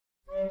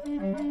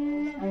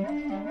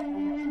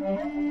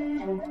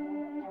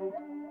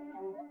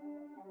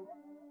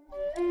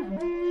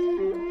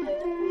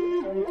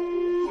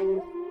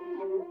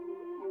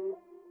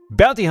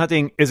Bounty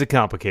hunting is a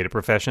complicated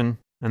profession,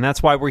 and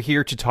that's why we're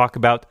here to talk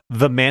about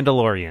The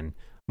Mandalorian.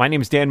 My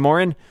name is Dan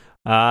Morin,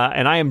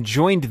 and I am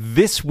joined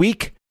this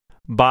week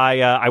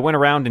by, I went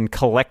around and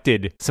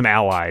collected some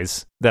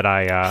allies that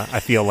I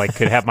feel like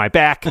could have my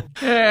back.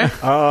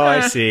 Oh,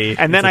 I see.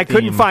 And then I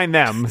couldn't find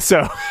them,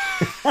 so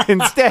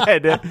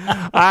instead,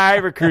 I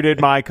recruited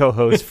my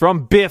co-host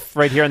from Biff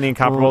right here on The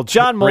Incomparable.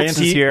 John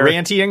Moltz is here.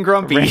 Ranty and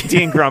Grumpy.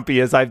 Ranty and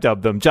Grumpy, as I've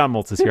dubbed them. John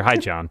Moltz is here. Hi,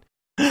 John.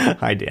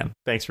 Hi, Dan.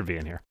 Thanks for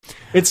being here.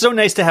 It's so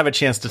nice to have a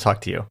chance to talk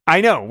to you.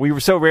 I know. We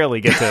so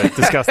rarely get to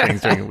discuss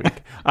things during the week.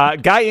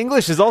 Guy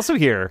English is also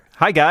here.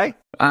 Hi, Guy.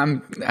 I'm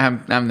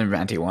the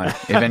ranty one.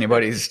 If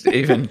anybody's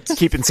even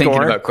keeping thinking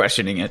score about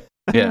questioning it.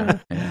 Yeah.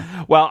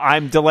 Well,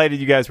 I'm delighted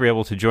you guys were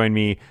able to join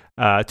me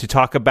to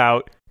talk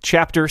about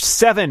Chapter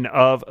 7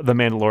 of The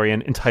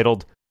Mandalorian,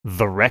 entitled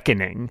The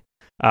Reckoning.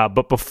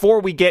 But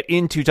before we get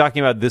into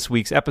talking about this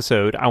week's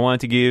episode, I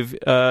wanted to give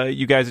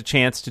you guys a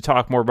chance to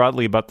talk more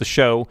broadly about the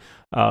show,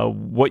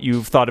 what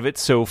you've thought of it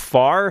so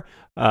far,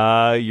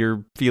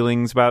 your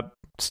feelings about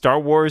Star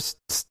Wars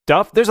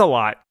stuff. There's a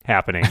lot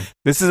happening.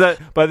 This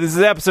is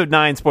episode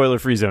 9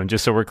 spoiler-free zone,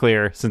 just so we're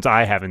clear, since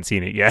I haven't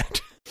seen it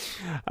yet.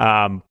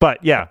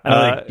 But yeah,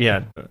 I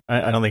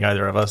don't think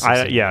either of us.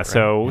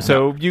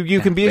 So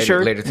you can be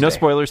assured, no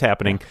spoilers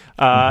happening.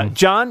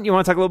 John, you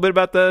want to talk a little bit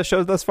about the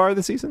show thus far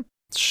this season?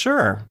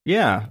 Sure.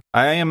 Yeah,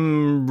 I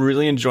am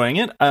really enjoying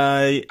it.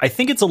 I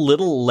think it's a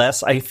little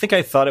less. I think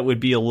I thought it would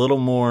be a little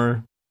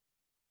more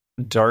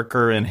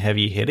darker and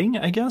heavy hitting,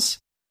 I guess.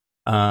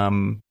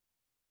 With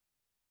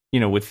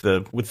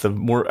the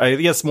more, I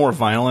guess, more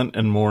violent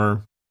and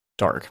more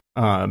dark,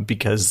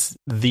 because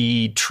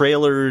the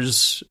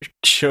trailers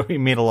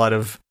made a lot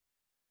of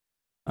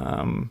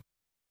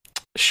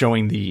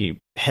showing the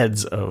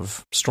heads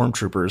of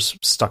stormtroopers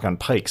stuck on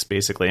pikes,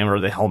 basically, or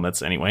the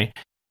helmets anyway.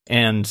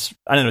 And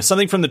I don't know,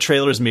 something from the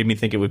trailers made me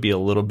think it would be a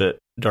little bit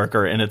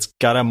darker, and it's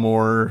got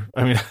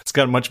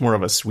much more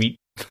of a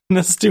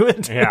sweetness to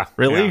it. Yeah,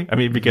 really. Yeah. I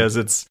mean, because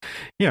it's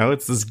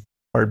this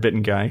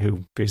hard-bitten guy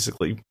who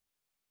basically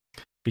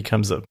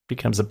becomes a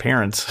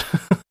parent.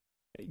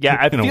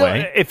 Yeah,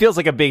 it feels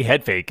like a big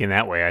head fake in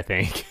that way, I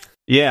think.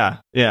 Yeah.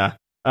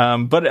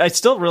 But I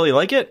still really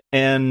like it,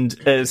 and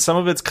some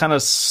of it's kind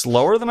of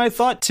slower than I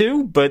thought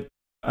too, but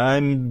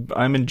I'm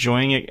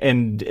enjoying it,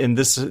 and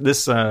this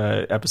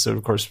episode,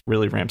 of course,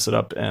 really ramps it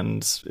up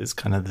and is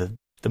kind of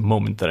the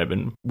moment that I've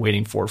been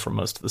waiting for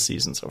most of the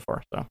season so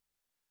far. So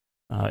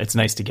it's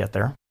nice to get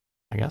there,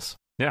 I guess.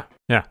 Yeah.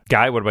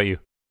 Guy, what about you?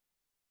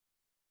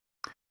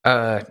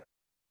 I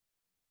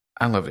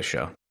love the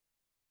show.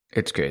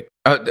 It's great.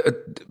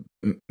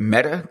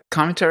 Meta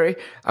commentary.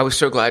 I was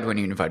so glad when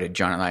you invited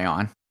John and I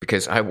on,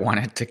 because I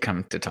wanted to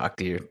come to talk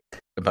to you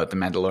about The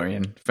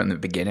Mandalorian from the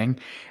beginning.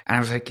 And I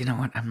was like, you know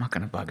what? I'm not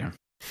going to bug him.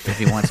 If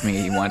he wants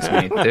me, he wants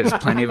me. There's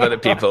plenty of other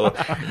people.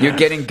 You're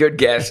getting good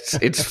guests.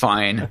 It's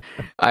fine.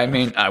 I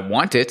mean, I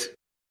want it,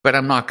 but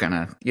I'm not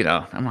going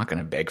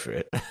to beg for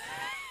it.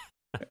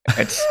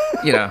 It's,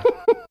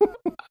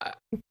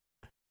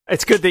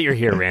 It's good that you're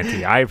here,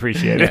 Ranty. I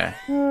appreciate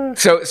it.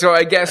 So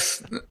I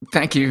guess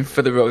thank you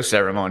for the rose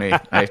ceremony.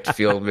 I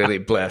feel really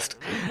blessed.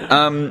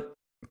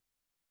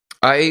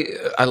 I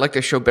like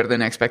the show better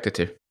than I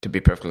expected to be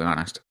perfectly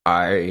honest.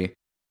 I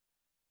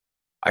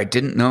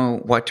didn't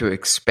know what to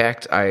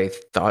expect. I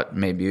thought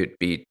maybe it'd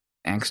be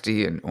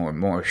angsty or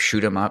more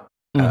shoot 'em up.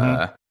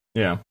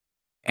 Yeah.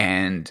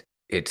 And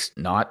it's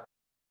not.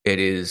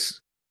 It's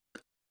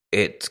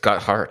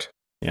got heart.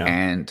 Yeah.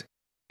 And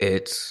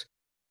it's.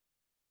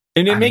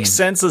 And it makes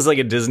sense as like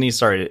a Disney.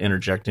 Sorry to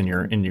interject in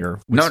your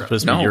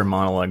supposed to be your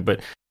monologue,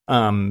 but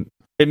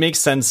it makes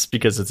sense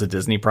because it's a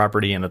Disney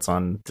property and it's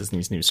on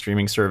Disney's new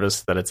streaming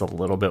service that it's a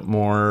little bit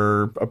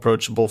more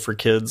approachable for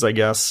kids, I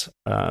guess.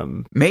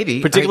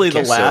 Maybe particularly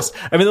the last. So.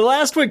 I mean, the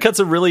last one cuts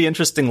a really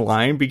interesting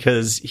line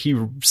because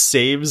he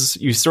saves.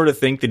 You sort of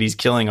think that he's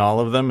killing all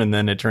of them, and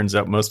then it turns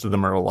out most of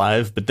them are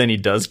alive. But then he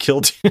does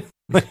kill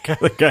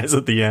the guys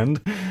at the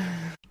end.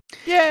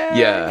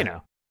 Yeah.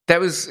 That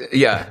was,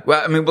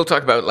 well, I mean, we'll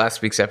talk about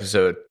last week's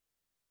episode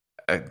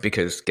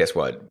because guess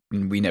what?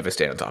 We never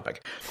stay on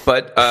topic.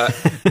 But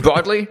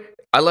broadly,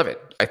 I love it.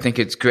 I think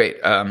it's great.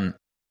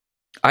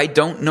 I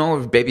don't know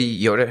if Baby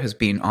Yoda has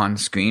been on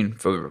screen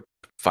for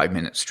 5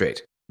 minutes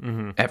straight,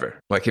 ever.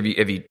 Like,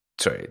 if you,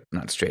 sorry,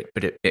 not straight,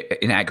 but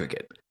in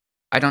aggregate.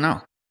 I don't know.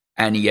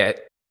 And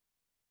yet,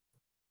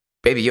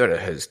 Baby Yoda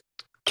has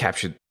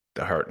captured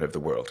the heart of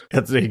the world.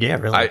 Yeah,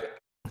 really.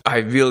 I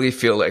really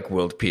feel like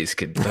world peace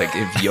could, like,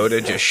 if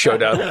Yoda just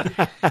showed up,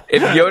 like,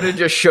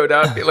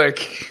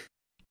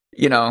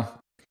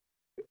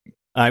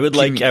 I would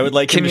like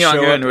Kim him to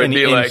show up would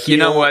be like, you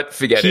know what,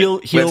 forget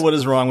it. Heal what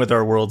is wrong with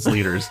our world's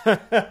leaders.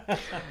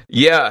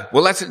 Yeah,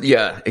 well, that's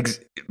yeah.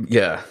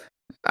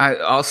 I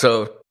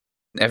also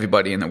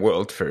everybody in the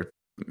world for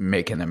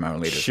making them our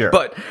leaders. Sure.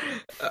 But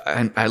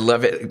I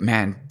love it,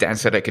 man. Dan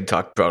said I could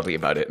talk broadly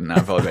about it, and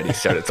I've already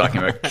started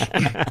talking about.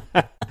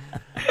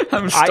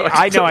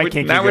 I know I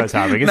can't keep on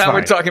topic. It's now fine.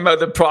 we're talking about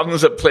the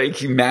problems that plague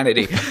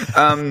humanity.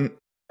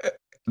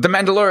 The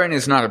Mandalorian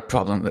is not a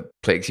problem that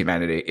plagues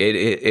humanity.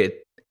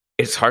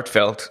 It's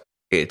heartfelt.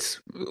 It's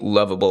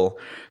lovable.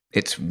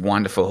 It's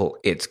wonderful.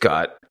 It's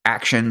got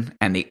action,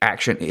 and the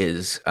action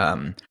is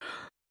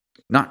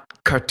not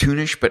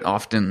cartoonish, but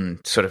often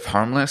sort of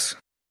harmless.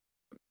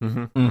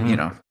 You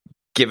know,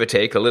 give or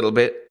take a little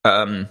bit.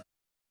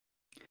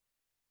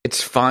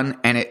 It's fun,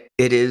 and it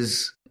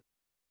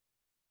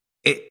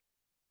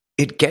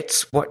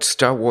gets what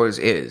Star Wars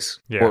is,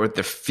 or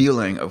the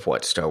feeling of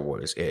what Star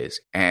Wars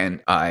is,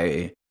 and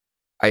I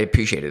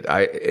appreciate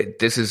it.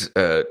 This is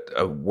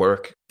a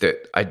work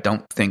that I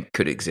don't think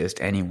could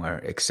exist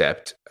anywhere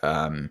except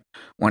one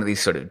of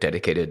these sort of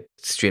dedicated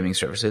streaming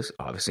services.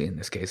 Obviously, in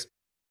this case,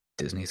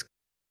 Disney's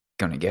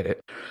going to get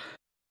it.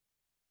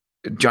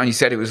 John, you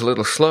said it was a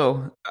little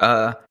slow.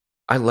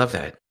 I love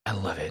that. I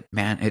love it,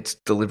 man. It's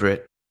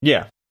deliberate.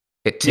 Yeah.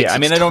 It takes I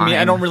mean,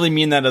 I don't really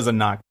mean that as a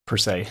knock per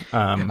se.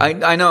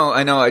 I know.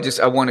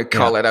 I want to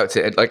call it out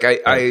to it. Like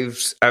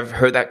I've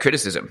heard that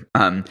criticism.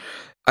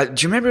 Do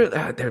you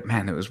remember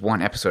there was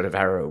one episode of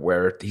Arrow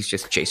where he's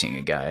just chasing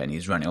a guy and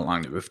he's running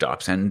along the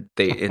rooftops, and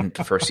in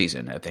the first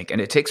season, I think,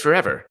 and it takes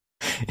forever.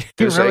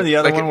 Do you remember the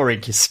other one where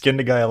he skinned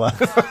a guy alive?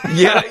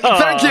 Yeah,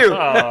 thank you.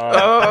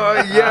 Oh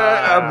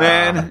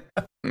yeah,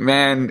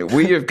 man,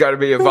 we have got to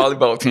be a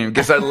volleyball team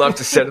because I'd love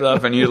to set it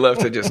up and you love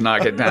to just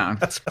knock it down.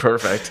 It's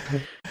perfect.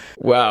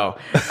 Wow.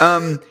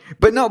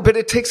 But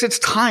it takes its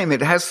time.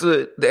 It has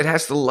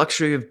the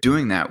luxury of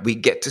doing that. We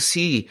get to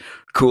see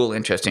cool,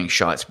 interesting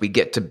shots. We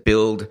get to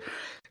build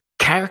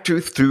character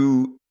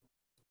through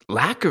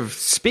lack of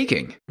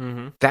speaking.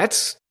 Mm-hmm.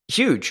 That's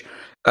huge.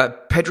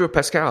 Pedro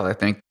Pascal, I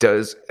think,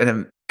 does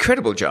an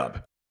incredible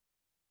job.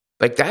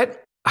 Like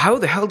that. How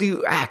the hell do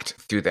you act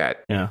through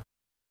that? Yeah.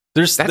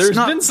 There's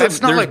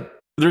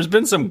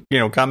been some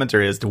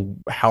commentary as to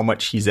how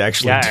much he's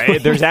actually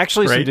doing. There's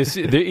actually right?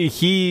 some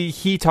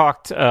he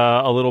talked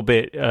a little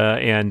bit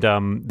and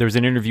there's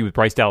an interview with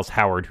Bryce Dallas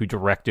Howard, who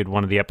directed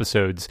one of the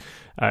episodes,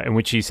 in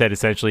which he said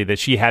essentially that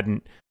she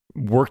hadn't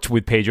worked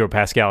with Pedro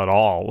Pascal at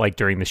all, like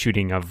during the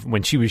shooting of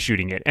when she was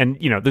shooting it. And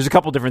there's a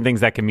couple different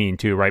things that can mean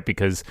too, right?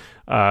 Because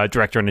a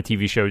director on a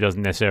TV show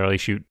doesn't necessarily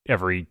shoot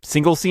every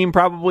single scene,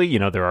 probably.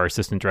 There are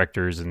assistant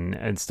directors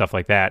and stuff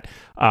like that.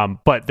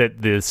 But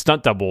that the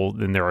stunt double,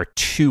 then there are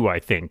two, I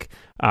think.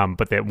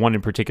 But that one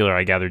in particular,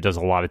 I gather, does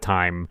a lot of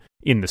time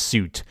in the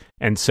suit.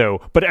 And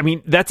so, but I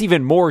mean, that's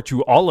even more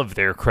to all of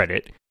their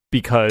credit,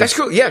 because that's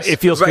cool. Yes, it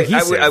feels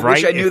cohesive, I right?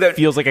 Wish I knew that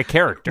feels like a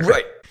character.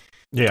 Right.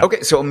 Yeah.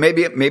 Okay, so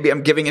maybe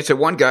I'm giving it to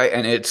one guy,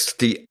 and it's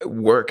the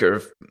work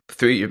of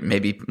three,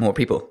 maybe more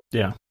people.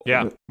 Yeah.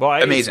 Yeah.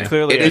 Well, amazing.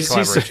 Clearly, a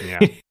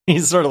collaboration.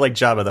 He's sort of like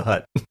Jabba the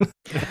Hutt.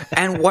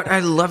 And what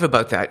I love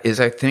about that is,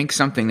 I think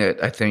Star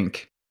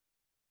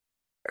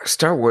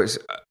Wars.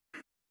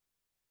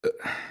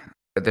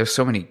 There's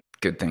so many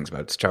good things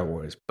about Star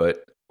Wars,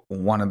 but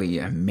one of the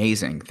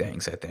amazing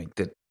things I think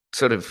that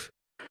sort of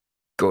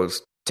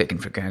goes taken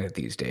for granted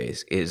these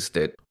days is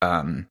that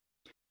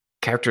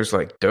characters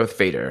like Darth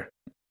Vader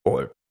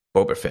or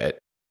Boba Fett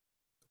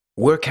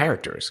were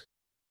characters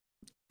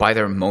by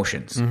their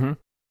emotions. Mm-hmm.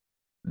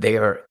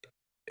 They're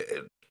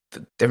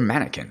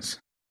mannequins.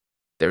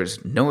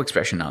 There's no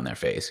expression on their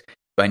face,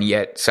 but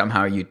yet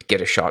somehow you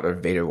get a shot of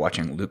Vader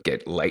watching Luke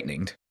get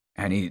lightninged,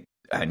 and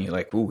you're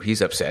like, ooh,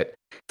 he's upset.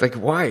 It's like,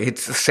 why?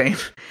 It's the same.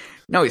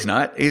 No, he's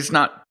not. He's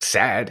not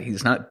sad.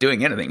 He's not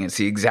doing anything. It's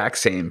the exact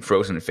same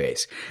frozen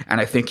face. And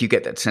I think you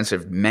get that sense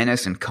of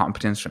menace and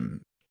competence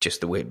from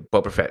just the way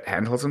Boba Fett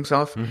handles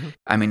himself. Mm-hmm.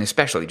 I mean,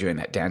 especially during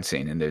that dance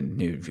scene in the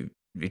new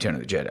Return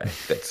of the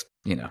Jedi. That's,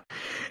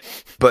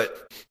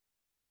 But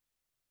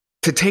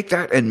to take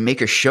that and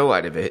make a show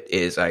out of it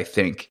is, I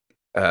think,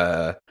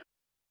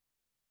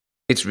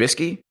 it's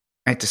risky.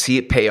 And to see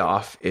it pay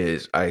off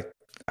is, I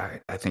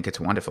think it's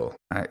wonderful.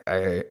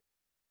 It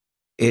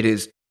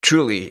is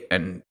truly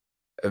a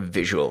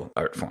visual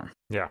art form.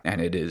 Yeah. And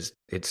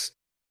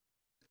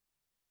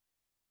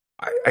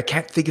I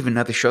can't think of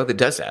another show that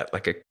does that.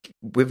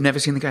 We've never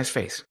seen the guy's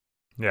face.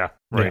 Yeah,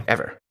 right.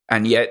 Ever.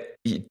 And yet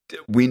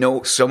we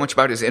know so much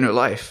about his inner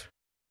life.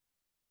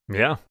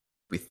 Yeah.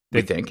 We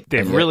think.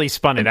 They've really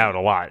spun it out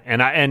a lot.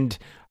 And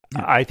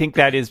I think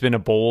that has been a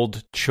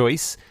bold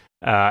choice.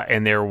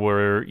 And there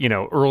were,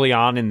 early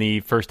on in the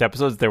first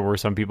episodes, there were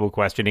some people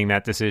questioning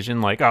that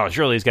decision. Like, oh,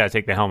 surely he's got to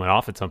take the helmet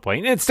off at some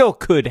point. And it still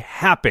could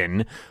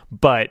happen.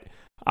 But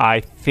I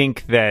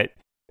think that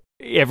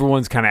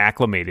everyone's kind of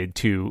acclimated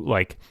to,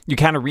 you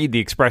kind of read the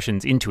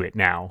expressions into it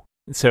now.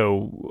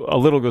 So a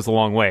little goes a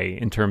long way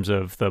in terms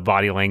of the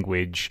body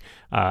language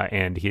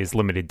and his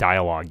limited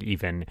dialogue,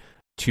 even,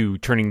 to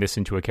turning this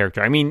into a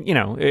character. I mean,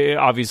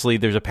 obviously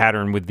there's a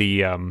pattern with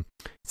the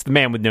it's the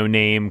Man with No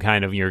Name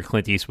kind of your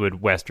Clint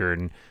Eastwood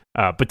Western,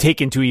 but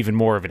taken to even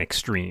more of an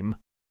extreme.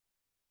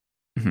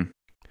 Mm-hmm.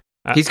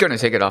 He's going to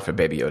take it off of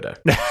Baby Yoda.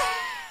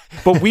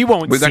 But we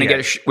won't. We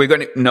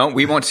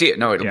won't see it.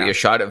 No, it'll be a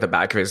shot of the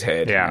back of his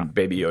head, and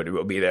Baby Yoda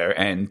will be there,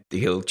 and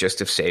he'll just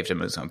have saved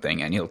him or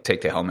something, and he'll take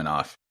the helmet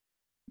off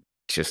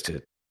just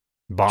to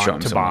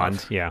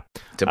Bond. Yeah.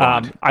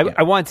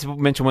 I wanted to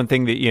mention one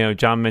thing that,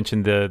 John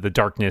mentioned the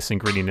darkness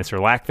and grittiness or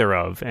lack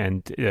thereof.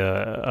 And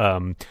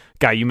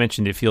Guy, you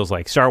mentioned it feels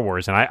like Star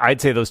Wars. And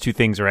I'd say those two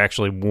things are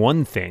actually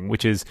one thing,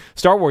 which is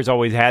Star Wars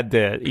always had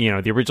the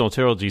original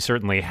trilogy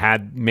certainly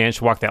had managed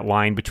to walk that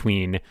line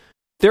between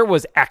there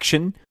was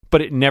action,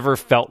 but it never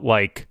felt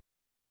like,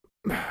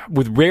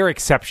 with rare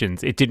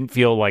exceptions, it didn't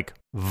feel like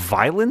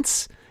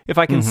violence. If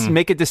I can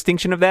make a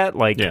distinction of that,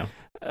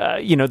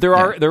 there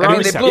are.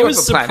 It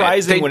was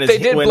surprising when they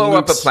did blow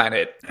up a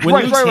planet.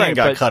 When Luke's hand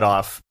got cut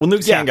off. When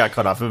Luke's hand got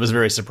cut off, it was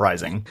very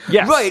surprising.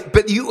 Yes. Right,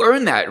 but you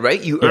earn that,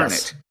 right? You earn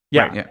it.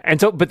 Yeah. Right, yeah, and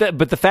so, but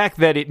the fact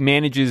that it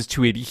manages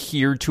to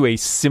adhere to a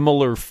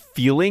similar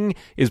feeling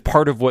is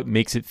part of what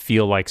makes it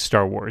feel like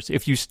Star Wars.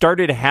 If you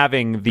started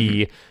having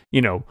the,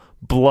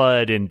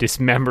 blood and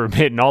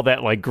dismemberment and all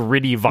that like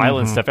gritty,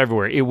 violent stuff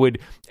everywhere, it would.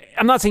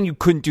 I'm not saying you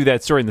couldn't do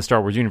that story in the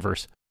Star Wars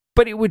universe,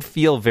 but it would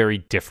feel very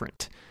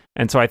different.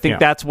 And so I think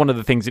that's one of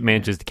the things it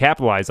manages to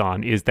capitalize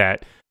on is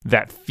that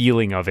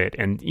feeling of it.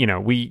 And,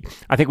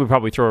 I think we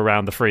probably throw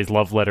around the phrase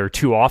love letter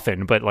too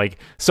often, but like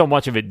so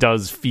much of it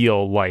does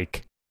feel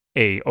like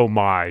a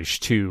homage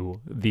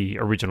to the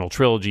original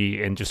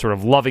trilogy and just sort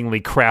of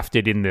lovingly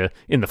crafted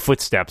in the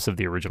footsteps of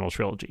the original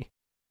trilogy.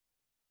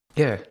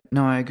 Yeah,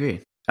 no, I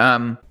agree.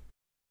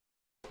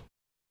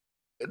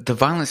 The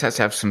violence has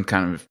to have some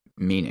kind of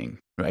meaning,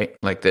 right?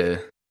 I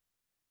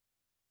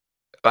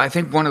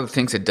think one of the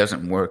things that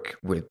doesn't work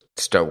with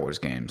Star Wars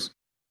games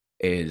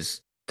is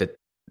that,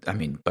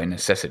 by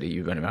necessity,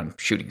 you run around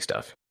shooting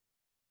stuff.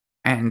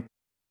 And,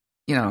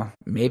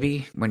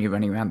 maybe when you're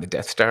running around the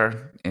Death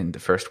Star in the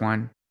first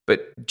one,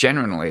 but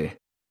generally,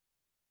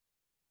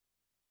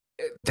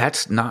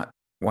 that's not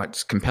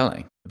what's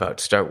compelling about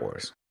Star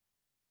Wars.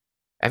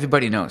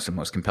 Everybody knows the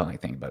most compelling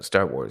thing about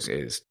Star Wars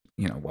is,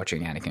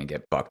 watching Anakin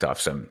get bucked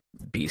off some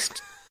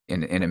beast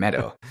in a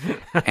meadow,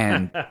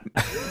 and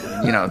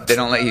they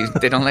don't let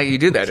you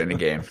do that in a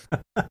game.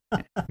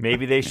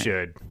 Maybe they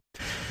should.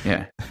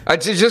 Yeah,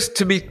 just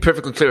to be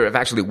perfectly clear, I've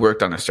actually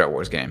worked on a Star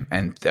Wars game,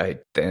 and right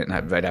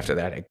after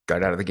that, I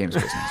got out of the games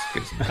business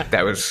because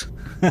that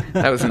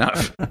was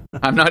enough.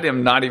 I'm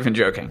not even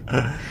joking.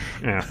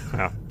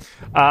 Yeah.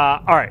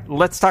 All right,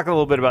 let's talk a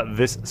little bit about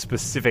this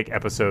specific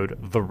episode,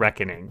 The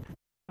Reckoning.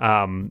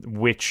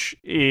 Which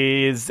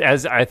is,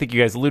 as I think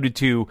you guys alluded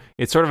to,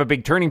 it's sort of a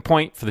big turning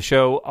point for the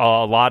show.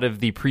 A lot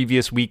of the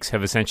previous weeks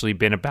have essentially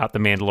been about the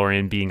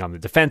Mandalorian being on the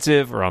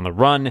defensive or on the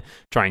run,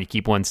 trying to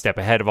keep one step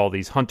ahead of all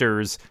these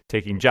hunters,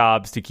 taking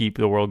jobs to keep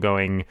the world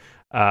going.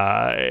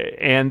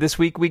 And this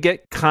week we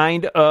get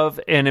kind of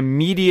an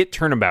immediate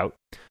turnabout.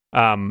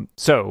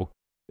 So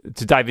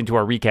to dive into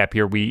our recap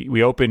here,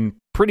 we open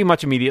pretty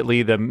much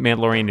immediately, the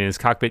Mandalorian in his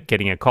cockpit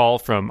getting a call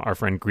from our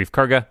friend Greef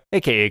Karga,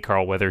 a.k.a.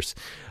 Carl Weathers,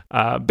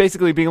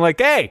 basically being like,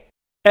 hey,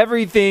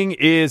 everything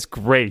is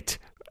great.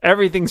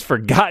 Everything's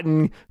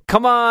forgotten.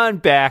 Come on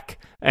back,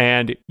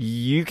 and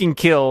you can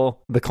kill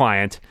the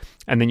client,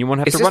 and then you won't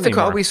have to run anymore. Is this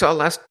the call we saw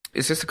last?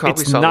 Is this the call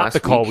we saw last week? It's not the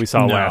call we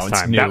saw last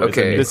time.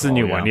 This is a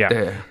new one,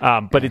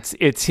 yeah. But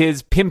it's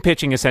his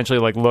pitching essentially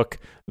like, look,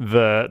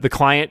 the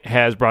client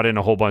has brought in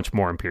a whole bunch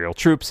more Imperial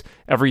troops.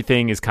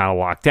 Everything is kind of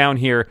locked down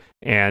here,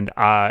 and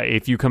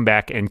if you come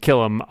back and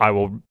kill him, I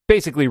will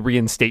basically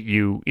reinstate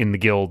you in the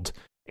guild,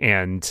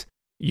 and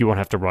you won't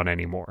have to run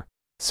anymore.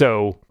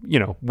 So,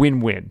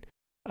 win-win.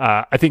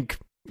 I think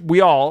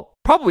we all,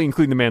 probably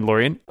including the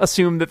Mandalorian,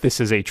 assume that this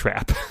is a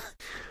trap.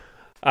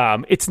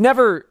 It's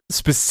never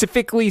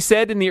specifically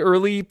said in the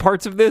early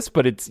parts of this,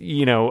 but it's,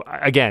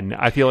 again,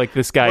 I feel like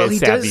this guy is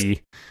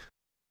savvy.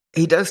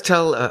 He does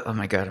tell, oh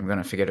my God, I'm going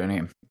to forget her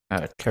name.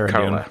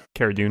 Cara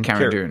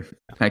Dune.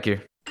 Thank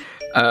you.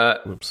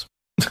 Oops.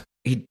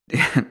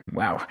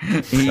 Wow.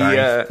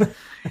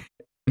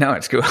 No,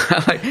 it's cool.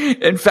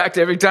 In fact,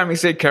 every time we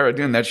say Cara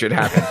Dune, that should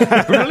happen.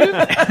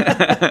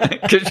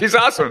 Because she's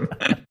awesome.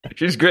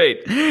 She's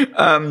great.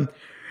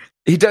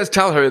 He does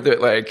tell her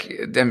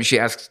that, she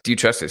asks, do you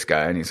trust this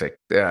guy? And he's like,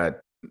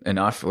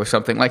 enough or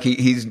something. Like,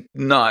 he's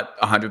not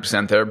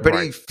 100% there, but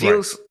he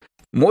feels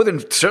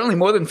certainly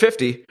more than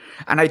 50.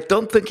 And I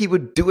don't think he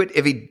would do it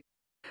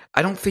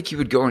I don't think he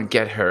would go and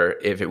get her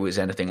if it was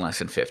anything less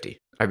than 50.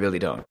 I really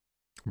don't.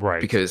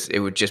 Right. Because it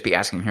would just be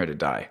asking her to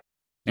die.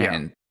 Yeah.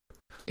 And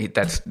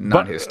that's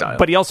not his style.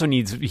 But he also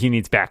needs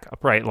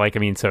backup, right?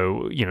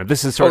 So,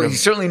 this is sort of... He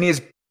certainly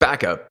needs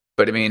backup,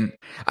 but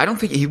I don't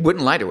think he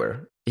wouldn't lie to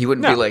her. He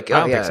wouldn't be like,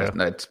 oh yeah, so.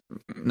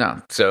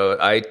 No. So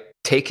I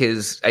take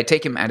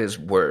him at his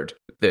word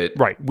that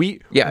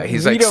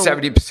he's like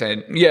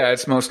 70%. Yeah,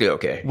 it's mostly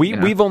okay.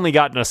 We've only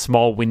gotten a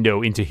small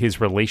window into his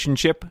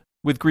relationship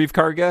with Greef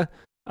Karga.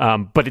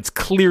 But it's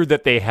clear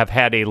that they have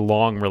had a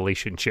long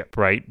relationship,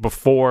 right?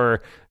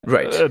 Before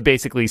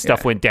basically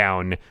stuff went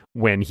down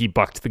when he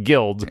bucked the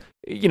guild,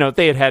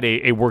 they had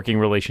a working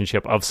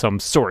relationship of some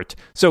sort.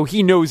 So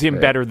he knows him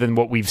better than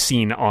what we've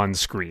seen on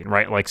screen,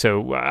 right?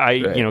 So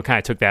I kind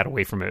of took that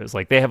away from it. It was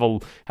like they had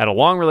a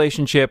long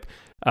relationship.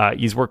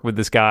 He's worked with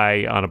this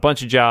guy on a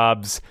bunch of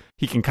jobs.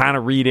 He can kind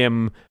of read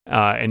him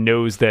and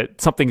knows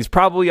that something is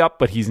probably up,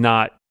 but he's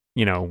not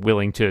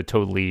willing to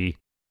totally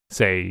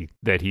say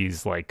that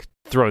he's like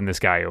throwing this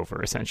guy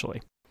over,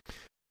 essentially.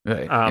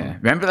 Right. Yeah.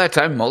 Remember that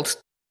time Moltz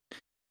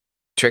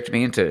tricked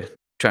me into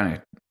trying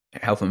to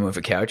help him move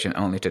a couch and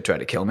only to try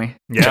to kill me?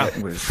 Yeah.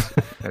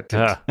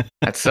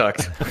 That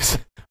sucked. It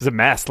was a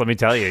mess, let me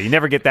tell you. You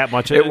never get that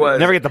much. It was.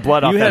 Never get the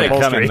blood off You that had it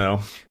upholstery. coming, though.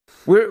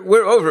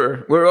 We're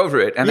over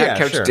it, and that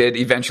couch sure. did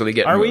eventually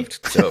get Are moved.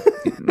 So,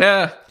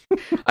 yeah,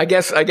 I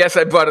guess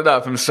I brought it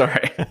up. I'm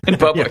sorry in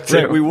public too.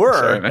 Right, we were,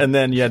 Sorry, man. and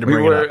then you had to We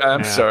bring were. it up.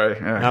 I'm sorry.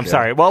 I'm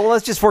sorry. Well,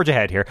 let's just forge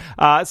ahead here.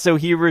 So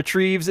he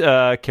retrieves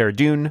Cara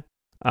Dune,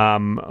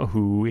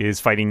 who is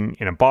fighting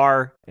in a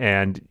bar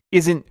and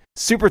isn't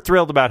super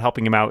thrilled about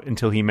helping him out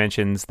until he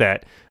mentions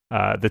that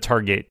the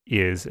target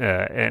is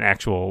an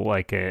actual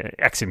like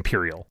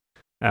ex-Imperial.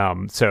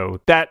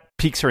 So that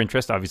piques her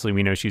interest. Obviously,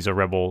 we know she's a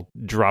rebel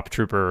drop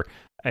trooper,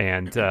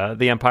 and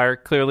the Empire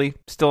clearly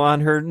still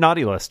on her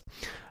naughty list.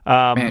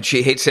 Man,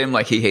 she hates him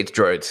like he hates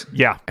droids.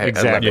 Yeah,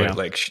 exactly.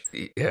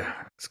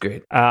 It's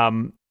great.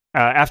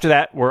 After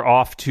that, we're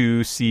off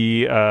to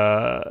see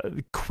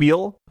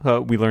Kuiil.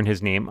 We learn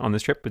his name on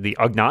this trip, the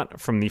Ugnaught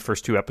from the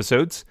first 2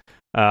 episodes,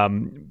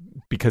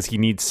 because he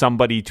needs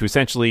somebody to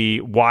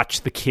essentially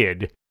watch the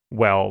kid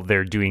while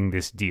they're doing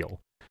this deal.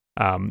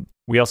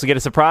 We also get a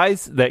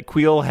surprise that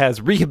Kuiil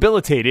has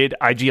rehabilitated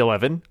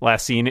IG-11,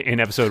 last seen in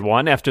episode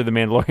 1, after the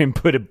Mandalorian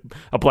put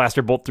a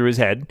blaster bolt through his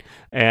head.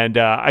 And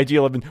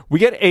IG-11, we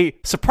get a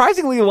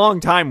surprisingly long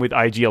time with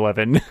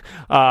IG-11.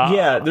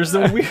 There's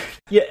the weird...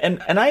 Yeah,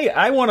 and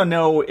I want to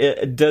know,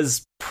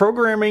 does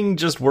programming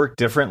just work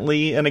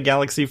differently in a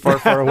galaxy far,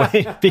 far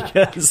away?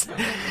 Because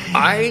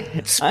I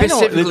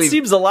specifically... it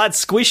seems a lot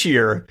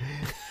squishier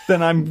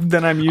than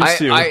I'm used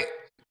to.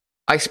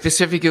 I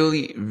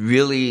specifically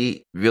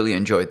really, really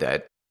enjoyed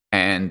that.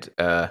 And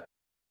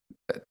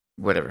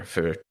whatever,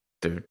 for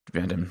the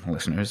random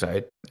listeners,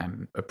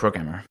 I'm a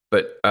programmer.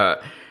 But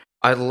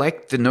I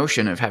like the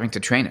notion of having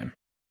to train him.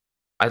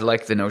 I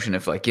like the notion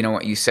of, like, you know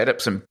what, you set up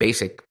some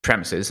basic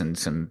premises and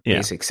some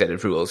basic set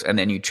of rules, and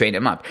then you train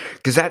him up.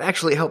 Because that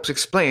actually helps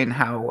explain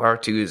how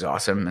R2 is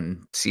awesome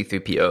and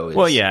C-3PO is...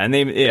 Well, yeah, and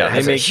they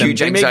make them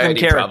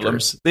characters.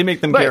 Problems. They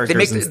make them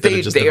characters instead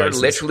of just They are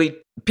devices.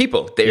 literally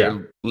people. They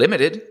are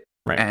limited.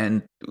 Right.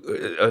 And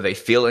are they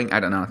feeling? I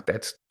don't know.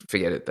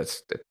 Forget it.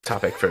 That's the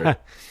topic for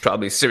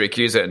probably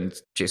Syracuse and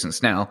Jason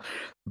Snell.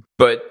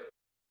 But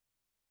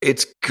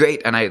it's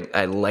great, and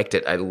I liked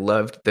it. I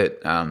loved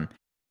that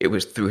it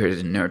was through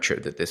his nurture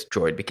that this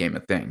droid became a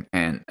thing,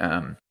 and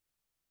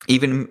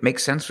even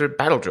makes sense for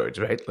battle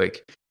droids, right?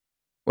 Like,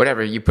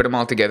 whatever, you put them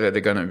all together,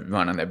 they're going to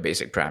run on their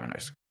basic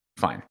parameters.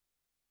 Fine.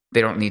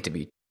 They don't need to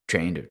be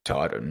trained or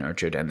taught or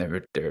nurtured, and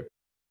they're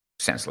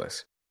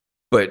senseless.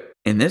 But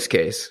in this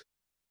case,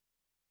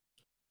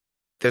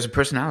 there's a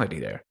personality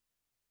there.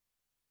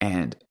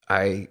 And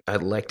I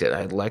liked it.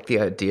 I like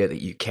the idea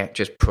that you can't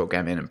just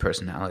program in a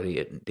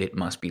personality. It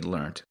must be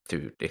learned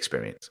through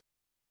experience.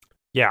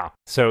 Yeah.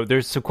 So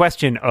there's a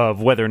question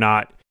of whether or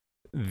not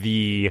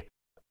the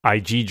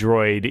IG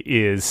droid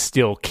is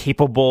still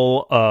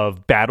capable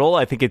of battle.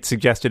 I think it's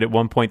suggested at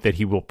one point that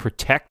he will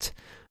protect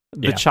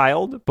the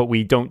child, but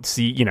we don't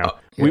see,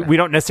 we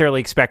don't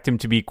necessarily expect him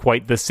to be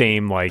quite the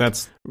same, like,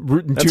 that's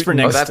for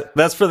next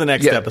that's for the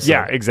next episode.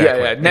 Yeah,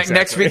 exactly. Yeah. Exactly.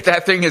 Next week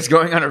that thing is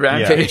going on a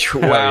rampage.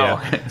 Yeah.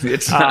 Wow.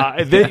 It's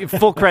not...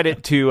 full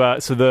credit to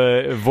so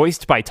the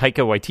voiced by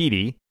Taika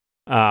Waititi.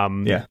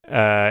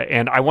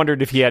 And I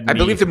wondered if he had I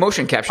believe the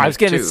motion capture. I was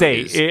going to say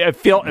it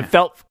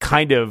felt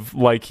kind of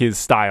like his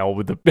style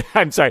with the.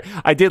 I'm sorry,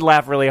 I did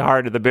laugh really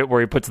hard at the bit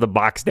where he puts the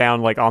box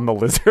down like on the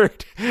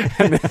lizard,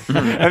 and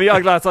the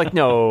Ugnaughts like,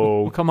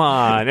 no, come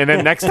on, and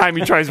then next time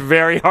he tries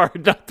very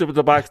hard not to put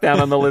the box down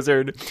on the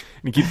lizard, and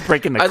he keeps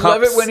breaking the cups. I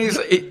love it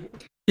when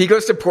he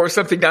goes to pour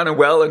something down a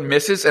well and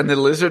misses, and the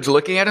lizard's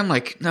looking at him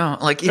like, no,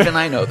 like, even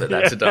I know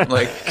that's a dumb,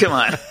 like, come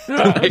on.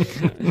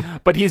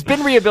 But he's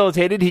been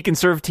rehabilitated. He can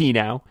serve tea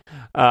now.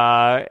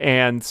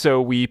 And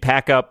so we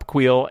pack up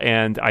Kuiil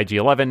and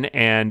IG-11,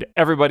 and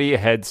everybody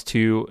heads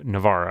to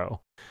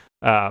Navarro.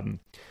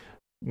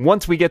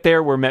 Once we get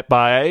there, we're met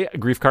by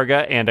Greef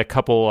Karga and a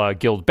couple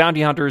guild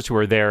bounty hunters who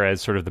are there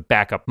as sort of the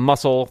backup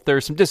muscle.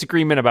 There's some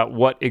disagreement about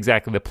what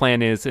exactly the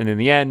plan is, and in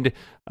the end,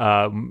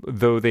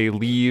 though they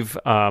leave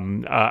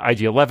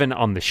IG-11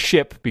 on the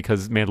ship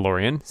because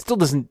Mandalorian still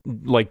doesn't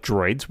like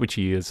droids, which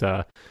he is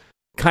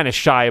kind of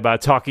shy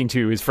about talking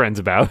to his friends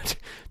about.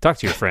 Talk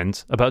to your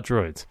friends about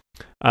droids.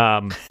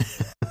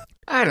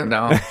 I don't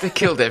know. They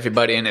killed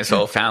everybody in his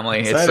whole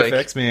family. Side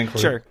effects may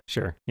include.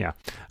 Sure, yeah.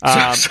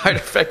 Side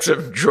effects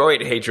of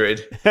droid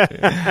hatred.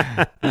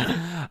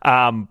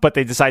 But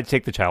they decide to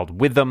take the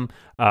child with them.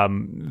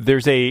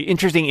 There's a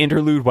interesting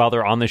interlude while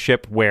they're on the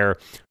ship where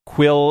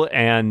Kuiil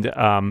and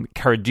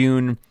Cara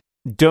Dune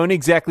don't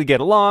exactly get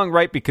along,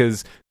 right?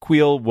 Because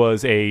Kuiil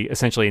was a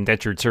essentially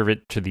indentured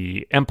servant to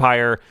the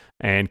Empire,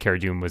 and Cara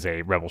Dune was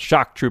a rebel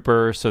shock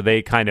trooper. So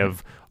they kind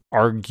of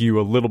argue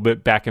a little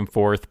bit back and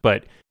forth,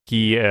 but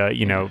he,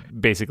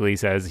 basically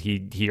says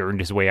he earned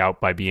his way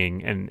out by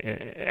being an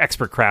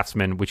expert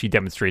craftsman, which he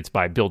demonstrates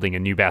by building a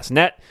new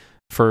bassinet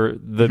for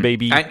the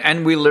baby.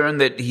 And we learn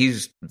that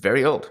he's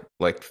very old,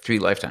 like 3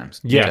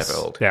 lifetimes. Yes. He's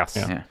old. Yes.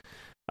 Yeah.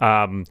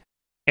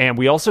 And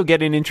we also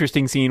get an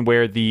interesting scene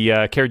where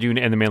the Cara Dune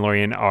and the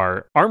Mandalorian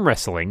are arm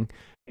wrestling,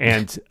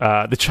 and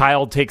the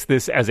child takes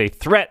this as a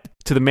threat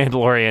to the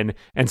Mandalorian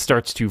and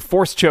starts to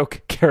force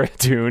choke Cara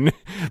Dune,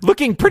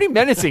 looking pretty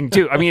menacing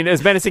too. I mean,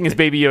 as menacing as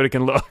Baby Yoda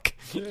can look.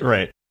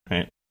 Right.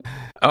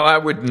 Oh, I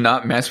would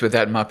not mess with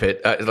that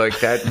Muppet. Like,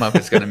 that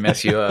Muppet's going to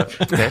mess you up.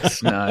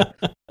 That's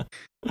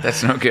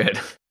no good.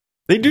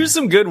 They do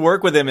some good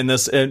work with him in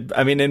this.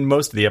 I mean, in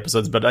most of the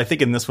episodes, but I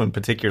think in this one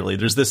particularly,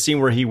 there's this scene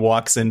where he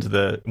walks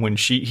into when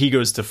he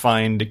goes to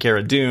find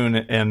Cara Dune,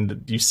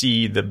 and you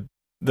see the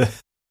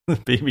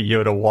Baby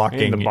Yoda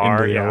walking in the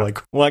bar, like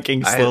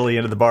walking slowly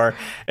into the bar,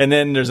 and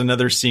then there's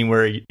another scene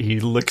where he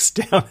looks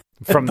down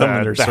from the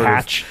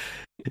hatch.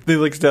 He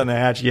looks down the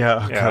hatch.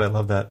 Yeah, God, I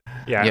love that.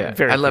 Yeah,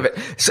 I love it.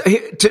 So,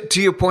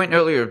 to your point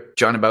earlier,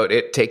 John, about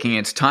it taking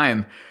its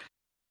time,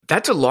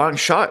 that's a long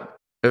shot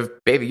of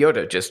Baby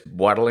Yoda just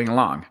waddling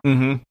along.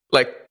 Mm-hmm.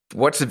 Like,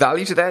 what's the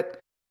value to that?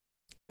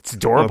 It's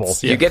adorable.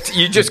 You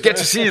just get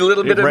to see a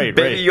little bit of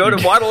Baby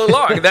Yoda waddle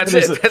along. That's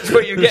it. That's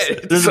what you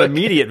get. There's an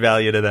immediate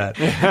value to that.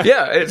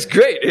 Yeah, it's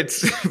great.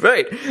 It's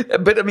right.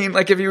 But I mean,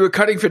 like, if you were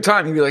cutting for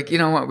time, you'd be like, you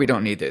know what, we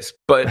don't need this.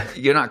 But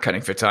you're not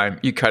cutting for time.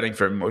 You're cutting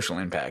for emotional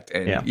impact.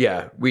 And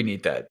we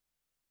need that.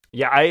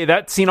 Yeah,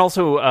 that scene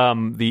also,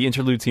 the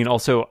interlude scene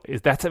also,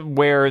 that's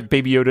where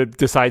Baby Yoda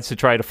decides to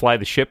try to fly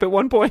the ship at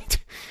one point.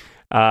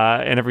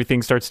 And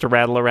everything starts to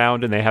rattle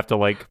around, and they have to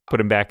like put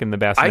him back in the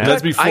bassinet.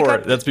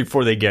 That's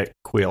before they get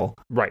Quill.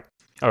 Right.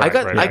 I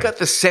got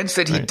the sense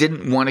that he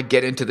didn't want to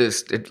get into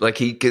this,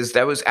 because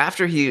that was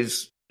after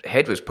his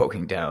head was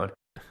poking down,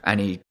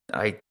 and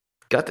I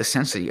got the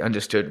sense that he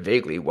understood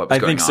vaguely what was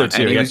going on. I think so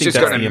too. And he was just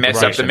going to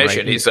mess up the mission.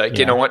 Right? He's like,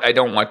 you know what? I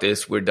don't want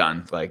this. We're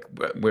done. Like,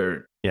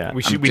 we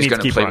just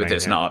going to play with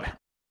this knob.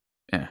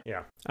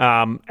 Yeah.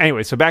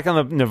 Anyway, so back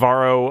on the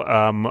Navarro,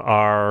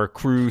 our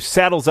crew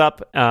saddles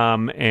up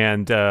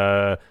and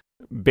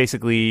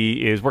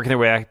basically is working their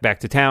way back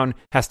to town,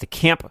 has to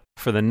camp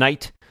for the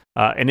night.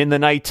 And in the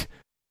night,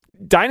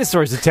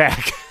 dinosaurs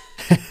attack.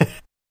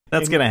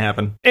 That's going to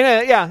happen.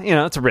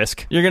 It's a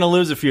risk. You're going to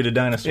lose a few to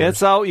dinosaurs. Yeah,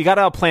 so you got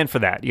to plan for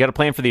that. You got to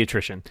plan for the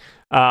attrition.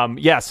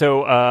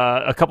 So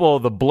a couple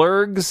of the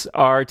blurgs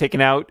are taken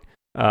out,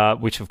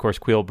 which, of course,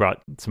 Quill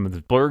brought some of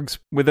the blurgs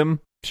with him.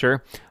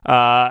 Sure.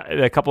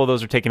 A couple of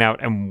those are taken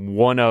out, and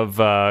one of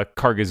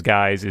Karga's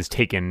guys is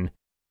taken,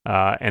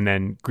 and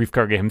then Greef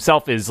Karga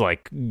himself is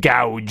like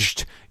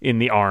gouged in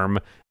the arm,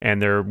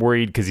 and they're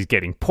worried because he's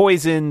getting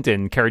poisoned,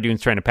 and Cara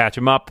Dune's trying to patch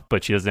him up,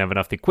 but she doesn't have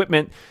enough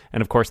equipment.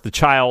 And of course, the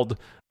child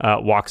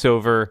walks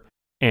over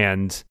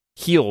and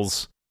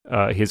heals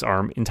his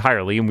arm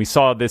entirely, and we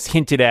saw this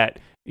hinted at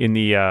in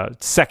the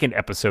second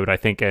episode, I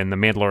think, in The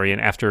Mandalorian,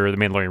 after the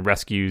Mandalorian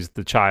rescues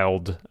the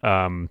child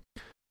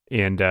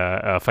and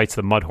fights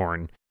the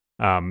Mudhorn.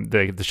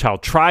 The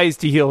child tries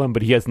to heal him,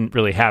 but he isn't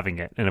really having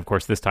it. And of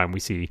course, this time we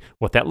see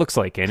what that looks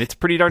like, and it's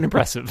pretty darn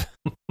impressive.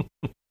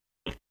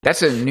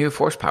 That's a new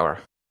force power.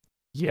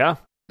 Yeah.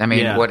 I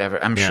mean,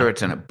 whatever. I'm sure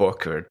it's in a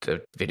book or a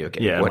video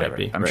game. Yeah, whatever.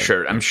 I'm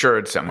sure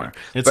it's somewhere.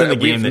 It's in the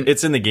game.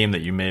 It's in the game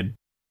that you made.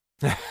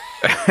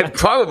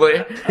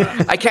 Probably.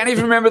 I can't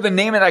even remember the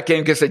name of that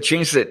game because they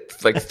changed it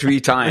like 3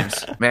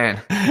 times.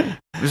 Man, it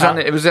was on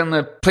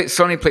the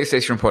Sony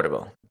PlayStation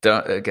Portable.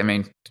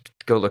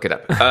 Go look it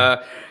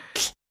up.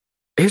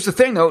 Here's the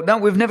thing, though. No,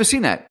 we've never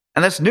seen that,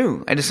 and that's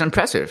new, and it's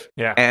impressive.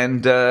 Yeah,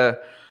 and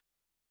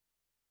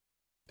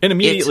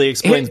immediately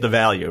explains the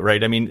value,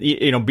 right? I mean,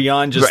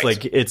 beyond just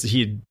like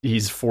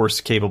he's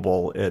force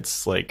capable.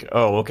 It's like,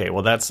 oh, okay,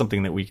 well, that's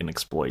something that we can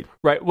exploit,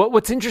 right?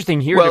 What's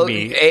interesting here to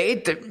me?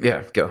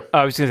 Go.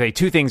 I was going to say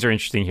 2 things are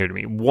interesting here to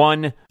me.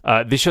 One,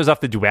 this shows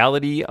off the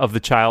duality of the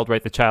child,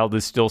 right? The child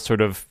is still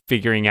sort of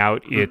figuring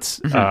out its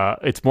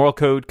moral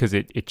code because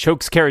it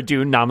chokes Cara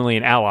Dune, nominally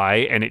an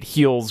ally, and it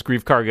heals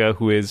Greef Karga,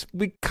 who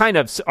we kind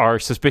of are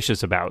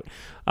suspicious about.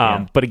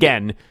 But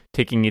again,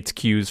 taking its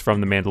cues from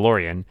the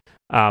Mandalorian.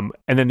 And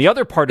then the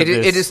other part of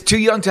this... It is too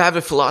young to have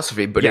a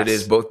philosophy, but it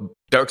is both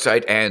dark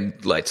side and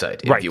light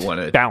side, if you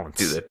want to balance.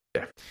 Do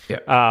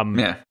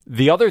that.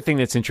 The other thing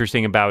that's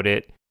interesting about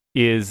it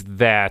is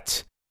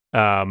that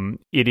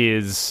it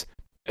is...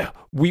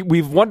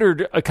 We've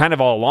wondered kind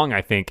of all along,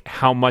 I think,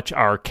 how much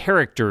our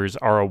characters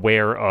are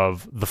aware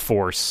of the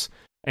Force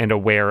and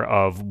aware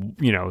of,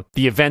 the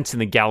events in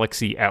the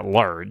galaxy at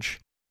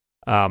large.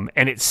 And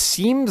it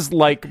seems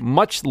like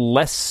much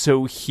less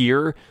so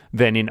here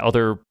than in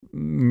other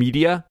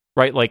media,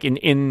 right? Like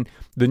in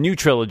the new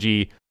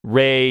trilogy,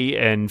 Rey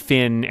and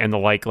Finn and the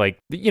like,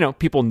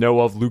 people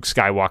know of Luke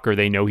Skywalker.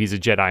 They know he's a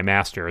Jedi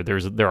Master.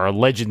 There are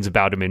legends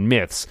about him in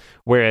myths.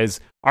 Whereas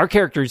our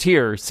characters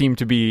here seem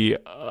to be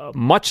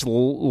much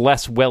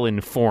less well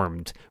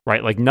informed,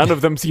 right? Like none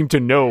of them seem to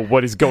know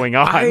what is going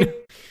on.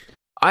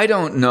 I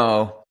don't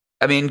know.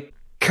 I mean,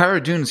 Cara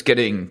Dune's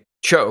getting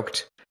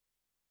choked,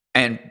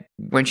 and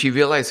when she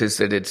realizes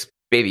that it's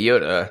Baby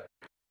Yoda,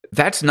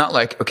 that's not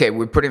like, okay,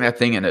 we're putting that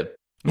thing in a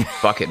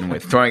bucket and we're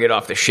throwing it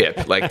off the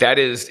ship. Like, that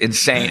is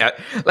insane.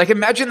 Like,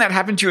 imagine that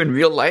happened to you in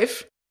real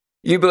life.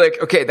 You'd be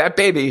like, okay, that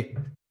baby,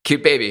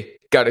 cute baby,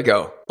 gotta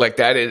go. Like,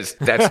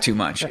 that's too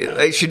much.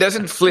 Like, she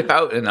doesn't flip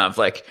out enough.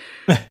 Like,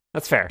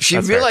 that's fair. She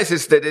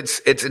realizes that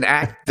it's an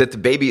act that the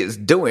baby is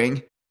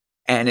doing,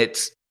 and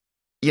it's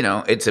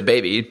a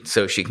baby,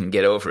 so she can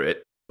get over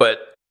it. But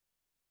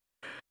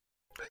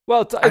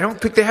I don't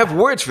think they have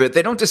words for it.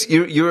 They don't just.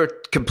 You're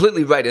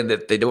completely right in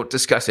that they don't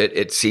discuss it.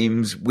 It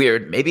seems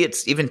weird. Maybe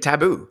it's even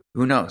taboo.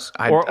 Who knows?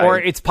 Or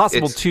it's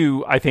possible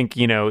too. I think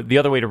the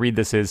other way to read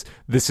this is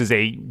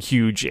a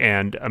huge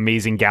and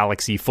amazing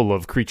galaxy full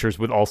of creatures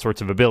with all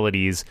sorts of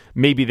abilities.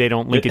 Maybe they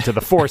don't link it to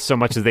the Force so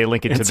much as they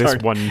link it to this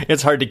one.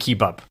 It's hard to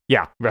keep up.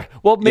 Yeah. Right.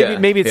 Well,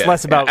 maybe it's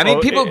less about. I mean,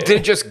 people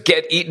did just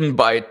get eaten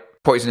by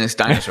poisonous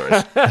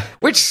dinosaurs,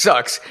 which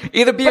sucks.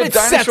 Either be a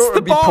dinosaur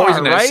or be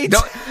poisonous. Right?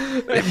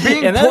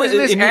 Being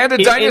poisonous and a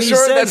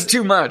dinosaur, that's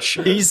too much.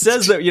 He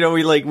says that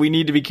we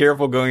need to be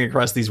careful going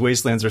across these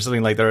wastelands or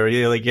something like that,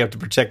 or like you have to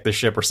protect the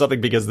ship or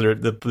something because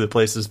the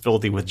place is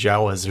filthy with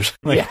Jawas or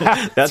something.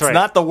 That's right.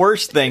 Not the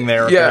worst thing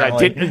there. Yeah,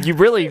 you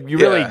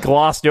really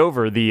glossed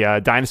over the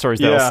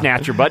dinosaurs that'll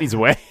snatch your buddies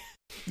away.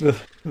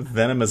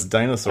 Venomous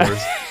dinosaurs.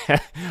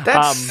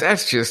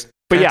 That's just.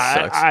 But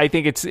I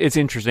think it's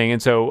interesting.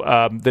 And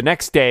so the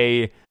next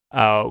day,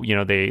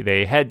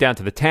 they head down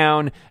to the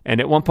town.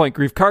 And at one point,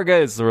 Greef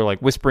Karga is sort of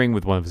like whispering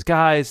with one of his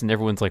guys. And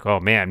everyone's like,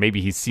 oh, man,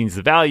 maybe he sees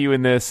the value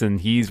in this. And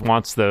he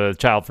wants the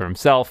child for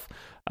himself.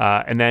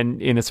 And then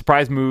in a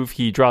surprise move,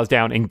 he draws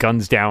down and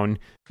guns down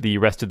the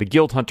rest of the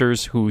guild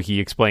hunters, who he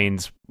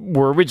explains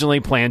were originally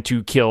planned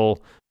to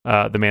kill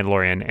the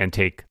Mandalorian and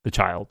take the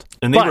child.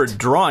 And they were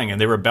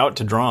about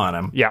to draw on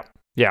him. Yeah.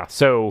 Yeah.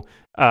 So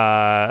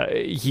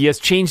he has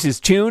changed his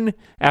tune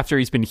after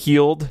he's been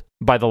healed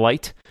by the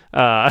light.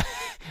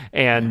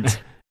 And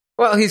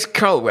well, he's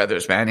Carl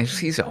Weathers, man.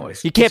 He's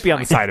always. He can't be on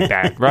the side of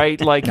bad,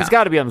 right? Like he's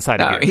got to be on the side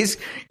of good. He's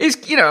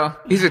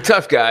he's a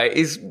tough guy.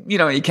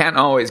 You can't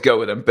always go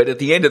with him, but at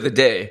the end of the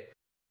day,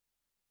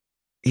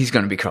 he's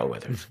going to be Carl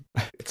Weathers.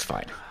 It's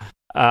fine.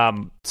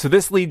 So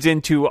this leads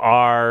into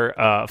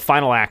our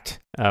final act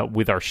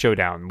with our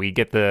showdown. We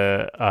get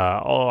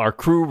all our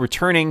crew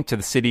returning to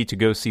the city to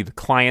go see the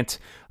client.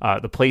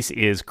 The place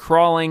is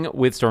crawling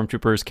with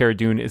stormtroopers. Cara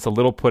Dune is a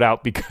little put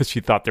out because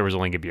she thought there was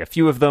only going to be a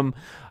few of them.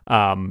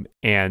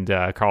 And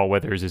Carl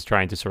Weathers is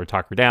trying to sort of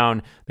talk her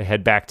down. They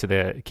head back to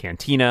the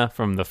cantina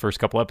from the first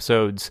couple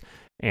episodes,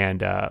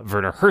 and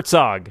Werner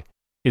Herzog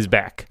is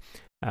back.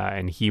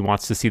 And he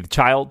wants to see the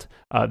child.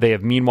 They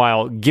have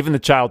meanwhile given the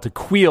child to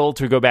Kuiil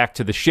to go back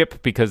to the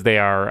ship because they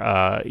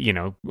are,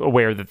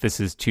 aware that this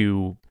is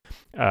too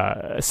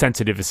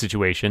sensitive a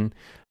situation.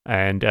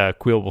 And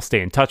Kuiil will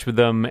stay in touch with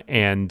them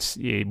and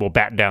will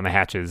batten down the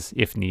hatches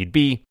if need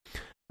be.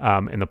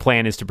 And the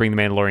plan is to bring the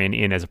Mandalorian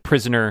in as a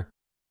prisoner,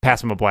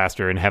 pass him a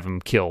blaster, and have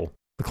him kill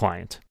the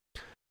client.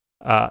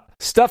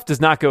 Stuff does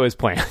not go as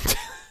planned.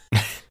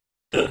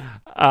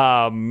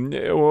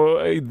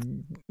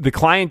 The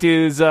client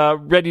is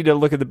ready to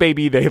look at the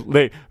baby.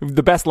 The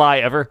best lie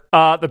ever.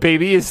 The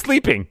baby is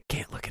sleeping.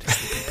 Can't look at a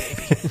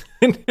sleeping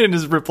baby. And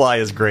his reply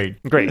is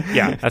great. Great.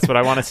 Yeah, that's what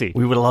I want to see.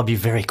 We will all be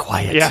very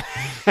quiet. Yeah.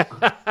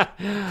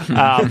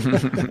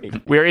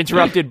 We're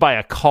interrupted by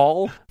a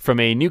call from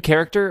a new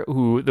character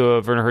who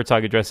the Werner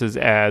Herzog addresses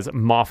as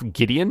Moff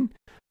Gideon.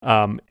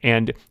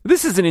 And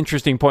this is an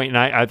interesting point, and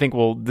I think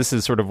this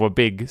is sort of a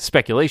big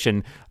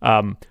speculation.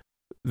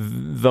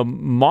 The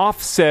Moff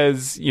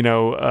says,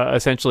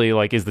 essentially,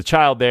 like, is the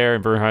child there?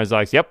 And Werner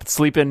Herzog's, yep, it's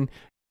sleeping.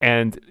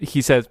 And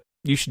he says,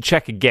 you should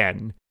check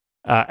again.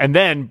 And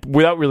then,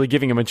 without really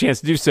giving him a chance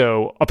to do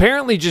so,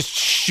 apparently just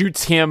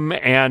shoots him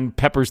and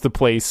peppers the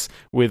place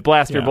with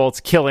blaster bolts,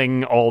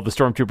 killing all the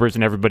stormtroopers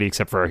and everybody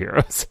except for our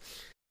heroes.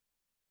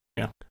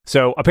 Yeah.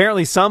 So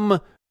apparently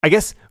I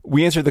guess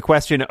we answered the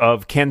question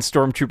of, can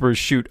stormtroopers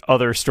shoot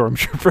other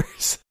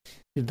stormtroopers?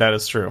 That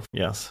is true.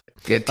 Yes.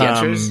 The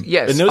answer is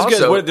yes. And those guys,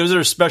 those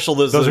are special.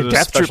 Those are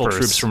death special troopers.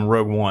 Troops from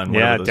Rogue One.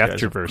 Yeah, death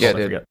troopers. Yeah,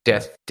 they're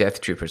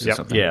death troopers or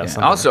something. Yeah.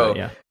 Something also, like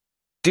that,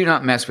 do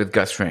not mess with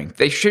Gus Fring.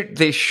 They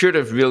should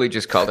have really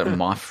just called him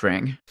Moff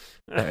Fring.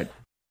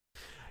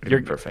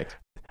 You're perfect.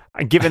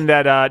 Given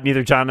that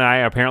neither John and I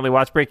apparently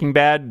watched Breaking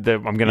Bad,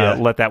 I'm going to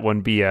let that one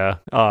be a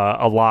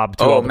lob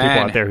to all the people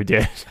out there who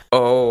did.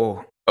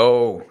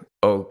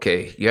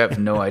 Okay, you have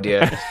no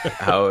idea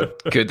how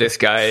good this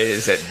guy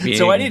is at being.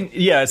 So I didn't.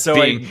 Yeah, so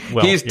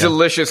he's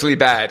deliciously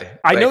bad.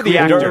 I know the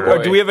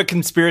actor. Do we have a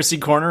conspiracy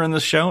corner in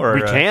this show? Or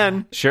we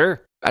can,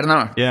 sure. I don't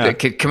know. Yeah,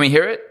 can we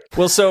hear it?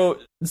 Well, so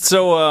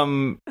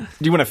do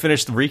you want to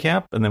finish the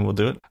recap and then we'll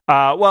do it?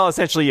 Well,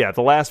 essentially, yeah,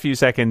 the last few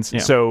seconds. Yeah.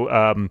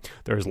 So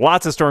there's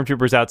lots of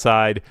stormtroopers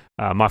outside.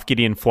 Moff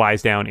Gideon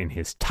flies down in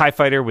his TIE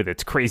fighter with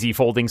its crazy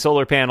folding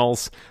solar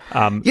panels.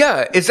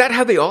 Is that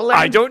how they all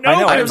land? I don't know.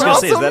 I was going to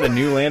say, is that a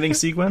new landing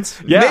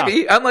sequence? Yeah.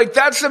 Maybe. I'm like,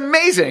 that's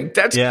amazing.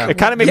 It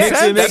kind of makes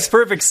sense. It makes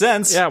perfect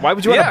sense. Yeah, why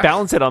would you want to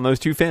balance it on those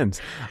two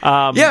fins?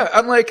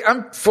 I'm like,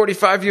 I'm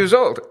 45 years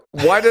old.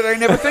 Why did I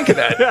never think of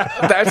that?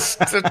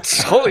 That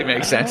totally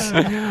makes sense.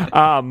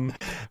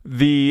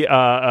 The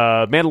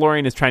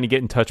Mandalorian is trying to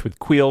get in touch with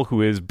Kuiil,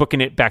 who is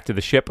booking it back to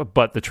the ship,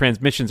 but the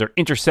transmissions are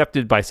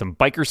intercepted by some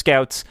biker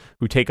scouts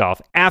who take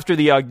off after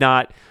the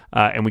Ugnaught.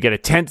 And we get a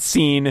tense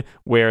scene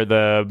where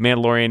the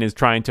Mandalorian is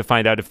trying to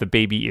find out if the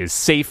baby is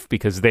safe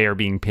because they are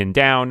being pinned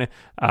down.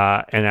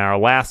 And our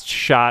last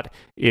shot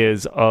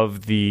is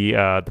of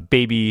the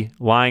baby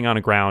lying on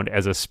the ground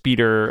as a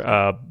speeder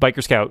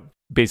biker scout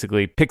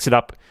basically picks it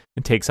up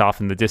and takes off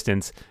in the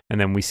distance. And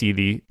then we see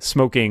the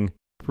smoking,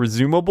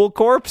 presumable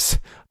corpse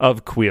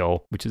of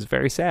Kuiil, which is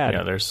very sad.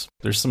 Yeah, there's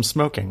some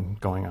smoking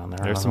going on there.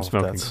 There's some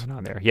smoking going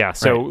on there. Yeah,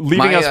 so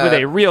leaving us with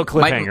a real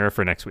cliffhanger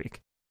for next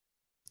week.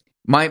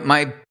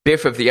 My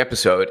biff of the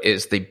episode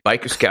is the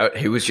biker scout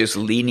who was just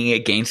leaning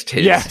against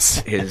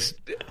his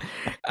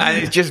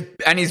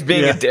and he's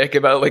being a dick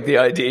about like the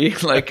ID.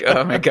 Like,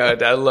 oh my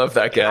god, I love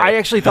that guy. I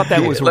actually thought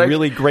that was a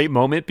really great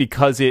moment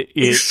because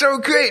he's so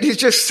great. He's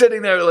just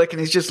sitting there like,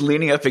 and he's just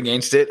leaning up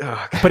against it.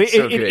 Oh, god, but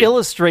it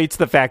illustrates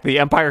the fact the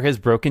Empire has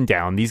broken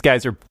down. These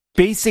guys are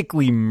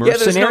basically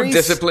mercenaries. Yeah, there's no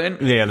discipline.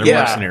 Yeah, they're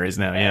mercenaries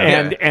now.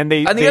 Yeah, and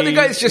the other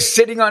guy's just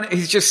sitting on it.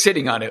 He's just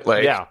sitting on it,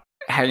 like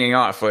hanging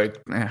off, like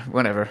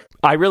whatever.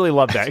 I really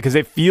love that because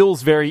it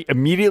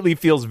immediately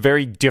feels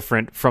very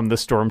different from the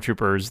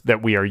stormtroopers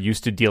that we are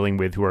used to dealing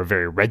with, who are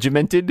very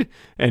regimented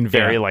and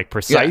very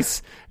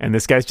precise. Yeah. And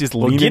this guy's just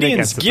leaning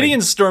against the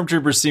Gideon's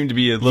stormtroopers seem to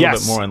be a little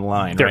bit more in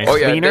line. They're right?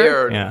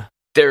 cleaner.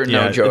 They're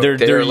no joke.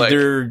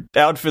 Their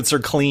outfits are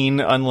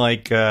clean,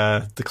 unlike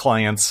the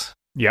clients.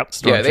 Yep.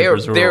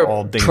 Stormtroopers they're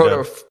all dinged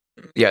up.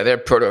 They're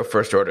proto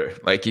first order.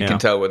 Like you can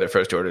tell where their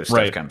first order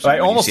stuff comes from. I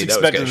almost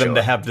expected them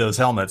to have those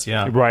helmets.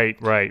 Yeah. Right.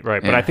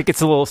 But I think it's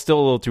still a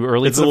little too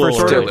early for the first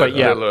order.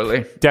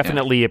 But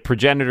definitely a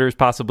progenitors,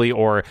 possibly,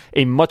 or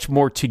a much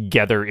more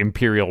together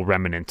Imperial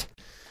remnant.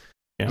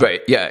 Yeah.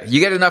 Right. Yeah. You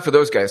get enough of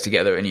those guys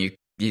together, and you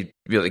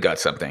really got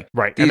something.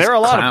 Right. These and there are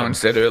a lot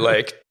clowns that are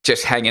like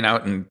just hanging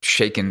out and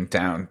shaking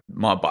down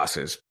mob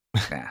bosses.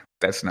 Nah,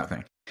 that's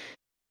nothing.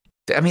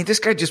 I mean, this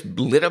guy just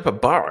lit up a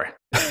bar.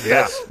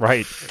 Yeah,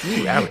 right.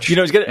 Ooh, ouch.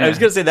 I was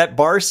gonna say that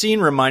bar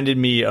scene reminded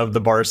me of the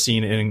bar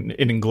scene in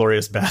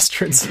Inglourious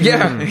Bastards.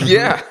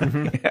 Yeah.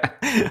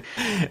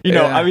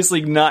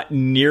 Obviously not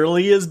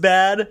nearly as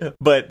bad,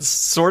 but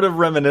sort of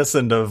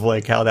reminiscent of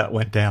like how that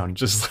went down.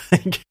 Just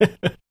like,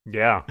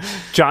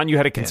 John, you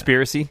had a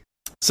conspiracy.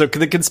 So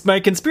my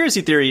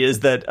conspiracy theory is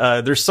that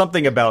there's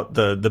something about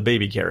the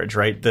baby carriage,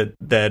 right?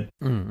 That.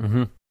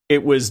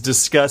 It was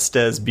discussed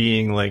as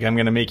being like, I'm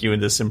going to make you in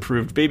this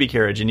improved baby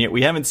carriage, and yet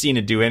we haven't seen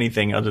it do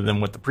anything other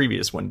than what the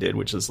previous one did,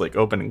 which is like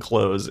open and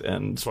close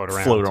and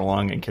float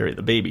along and carry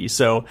the baby.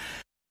 So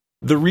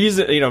the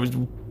reason,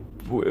 you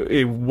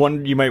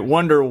might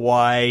wonder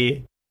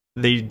why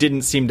they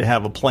didn't seem to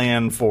have a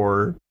plan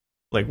for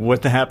like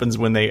what happens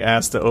when they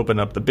ask to open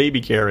up the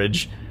baby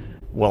carriage.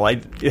 Well,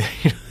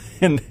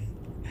 and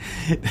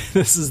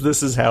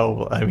this is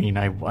how,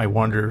 I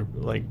wonder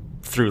like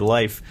through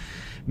life,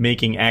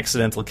 making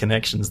accidental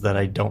connections that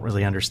I don't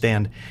really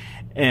understand.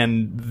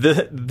 And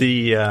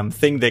the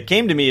thing that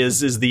came to me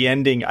is the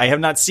ending. I have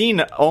not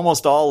seen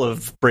almost all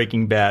of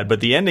Breaking Bad, but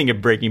the ending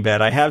of Breaking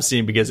Bad I have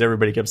seen because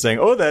everybody kept saying,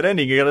 "Oh, that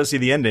ending! You got to see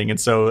the ending." And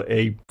so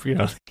he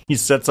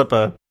sets up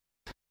a.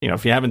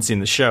 If you haven't seen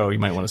the show, you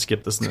might want to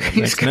skip this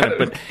next minute.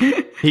 But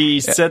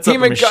he sets up a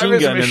machine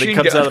gun and it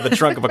comes out of the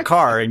trunk of a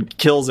car and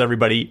kills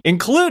everybody,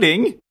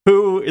 including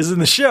who is in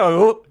the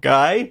show,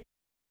 Guy.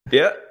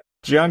 Yeah.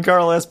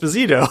 Giancarlo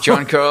Esposito.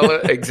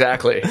 Giancarlo,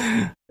 exactly.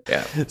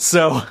 Yeah.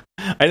 So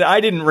I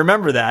didn't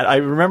remember that. I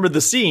remembered the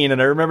scene and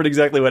I remembered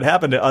exactly what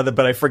happened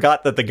but I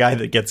forgot that the guy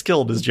that gets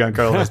killed is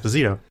Giancarlo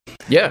Esposito.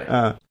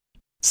 Yeah.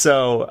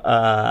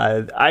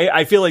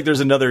 I feel like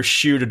there's another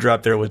shoe to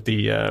drop there with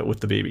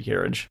the baby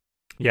carriage.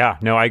 Yeah,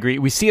 no, I agree.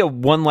 We see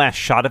one last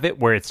shot of it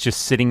where it's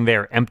just sitting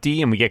there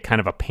empty and we get kind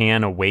of a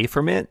pan away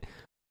from it.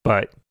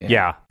 But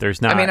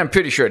there's not. I mean, I'm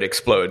pretty sure it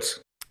explodes.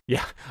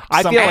 Yeah,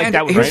 I feel like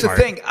that was here's the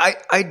thing.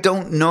 I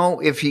don't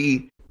know if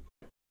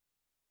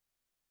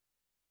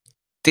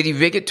did he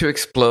rig it to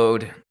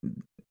explode,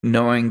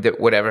 knowing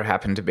that whatever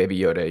happened to Baby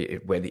Yoda,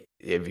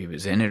 if he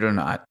was in it or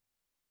not,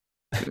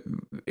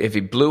 if he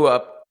blew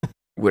up,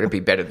 would it be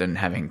better than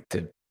having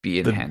to be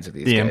in the hands of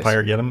these guys? The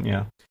Empire get him,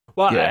 yeah.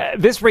 Well,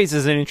 this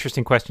raises an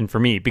interesting question for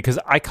me because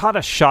I caught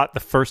a shot the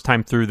first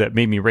time through that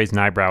made me raise an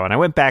eyebrow, and I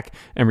went back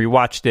and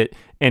rewatched it,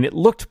 and it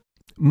looked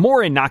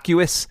more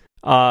innocuous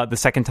the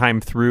second time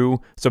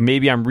through, so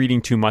maybe I'm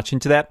reading too much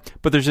into that.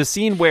 But there's a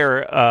scene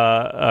where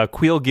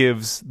Kuiil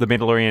gives the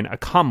Mandalorian a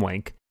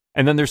comlink,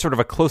 and then there's sort of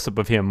a close-up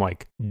of him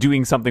like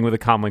doing something with a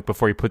comlink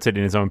before he puts it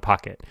in his own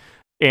pocket.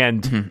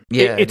 And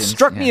it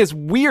struck me as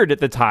weird at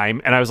the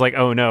time, and I was like,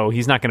 oh no,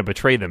 he's not going to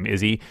betray them,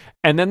 is he?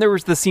 And then there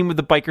was the scene with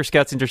the biker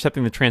scouts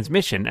intercepting the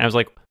transmission, and I was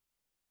like,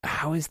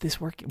 how is this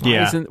working?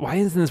 Why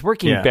isn't this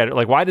working better?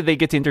 Like, why did they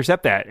get to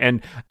intercept that?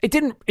 And it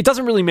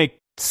doesn't really make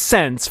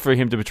sense for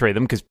him to betray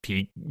them because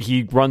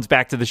he runs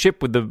back to the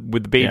ship with the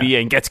baby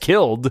and gets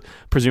killed,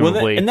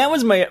 presumably. And that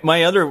was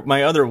my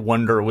other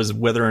wonder was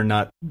whether or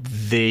not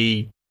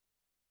they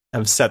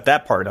have set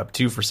that part up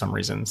too for some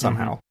reason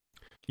somehow.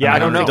 Yeah, I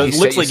don't know. It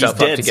looks like he's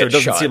dead, so it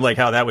doesn't shot. seem like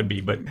how that would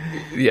be. But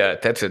yeah,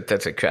 that's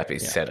a crappy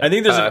setup. I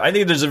think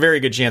there's a very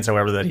good chance,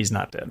 however, that he's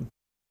not dead,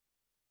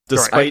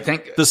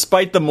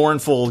 despite the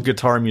mournful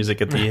guitar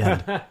music at the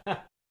end.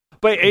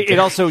 But it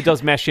also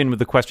does mesh in with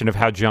the question of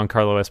how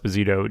Giancarlo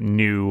Esposito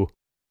knew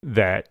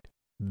that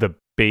the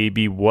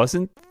baby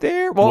wasn't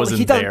there. Well,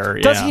 wasn't there.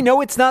 Does he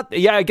know it's not?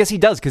 Yeah, I guess he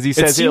does, because he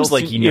says seems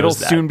like he knows it'll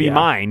that, soon be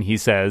mine. He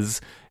says,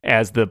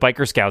 as the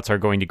biker scouts are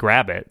going to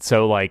grab it.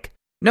 So like.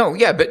 No,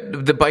 yeah, but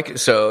the biker.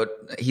 So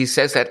he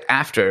says that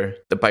after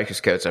the biker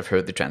scouts have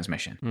heard the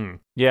transmission.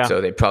 Yeah. So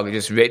they probably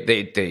just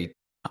they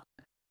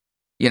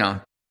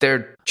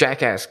they're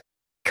jackass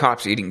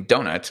cops eating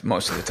donuts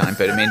most of the time.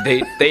 But I mean,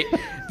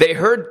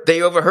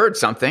 they overheard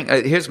something.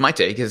 Here's my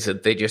take: is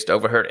that they just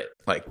overheard it.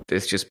 Like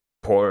it's just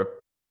poor.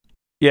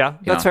 Yeah,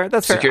 that's fair.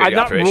 That's fair. I'm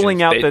not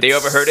ruling out that they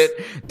overheard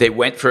it. They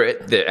went for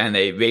it, and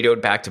they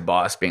radioed back to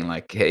boss, being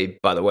like, "Hey,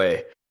 by the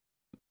way,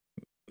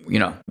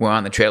 we're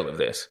on the trail of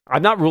this."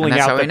 I'm not ruling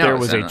out that there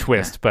was a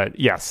twist, but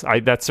yes,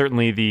 that's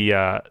certainly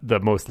the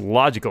most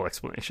logical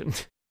explanation.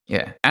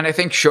 Yeah, and I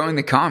think showing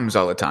the comms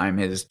all the time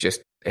is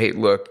just, hey,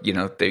 look,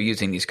 they're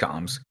using these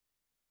comms.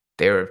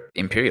 They're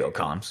Imperial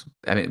comms.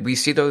 I mean, we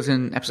see those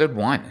in episode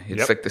 1.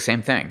 It's like the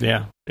same thing.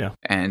 Yeah, yeah.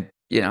 And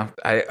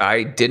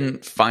I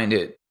didn't find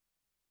it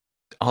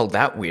all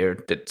that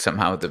weird that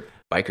somehow the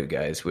biker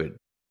guys,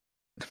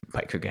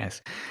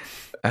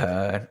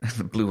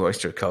 Blue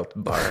Oyster Cult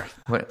bar.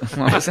 What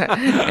was that?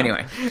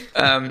 Anyway,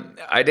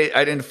 I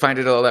didn't find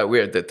it all that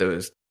weird that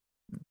those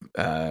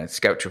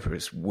scout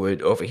troopers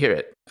would overhear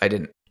it. I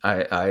didn't.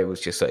 I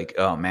was just like,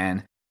 oh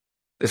man,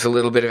 there's a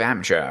little bit of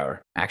amateur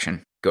hour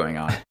action going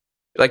on.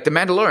 Like the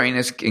Mandalorian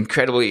is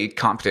incredibly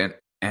competent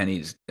and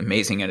he's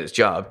amazing at his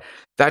job.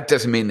 That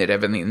doesn't mean that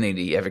everything that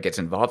he ever gets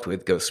involved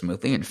with goes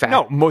smoothly. In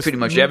fact, pretty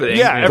much everything.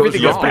 Yeah,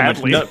 everything goes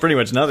badly. Pretty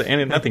much nothing.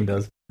 And nothing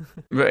does.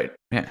 Right.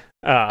 Yeah.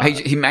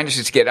 He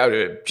manages to get out of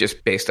it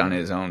just based on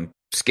his own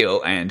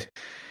skill and,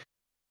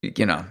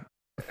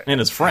 and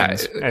his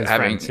friends,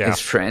 his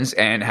friends,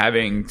 and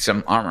having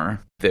some armor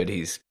that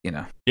he's,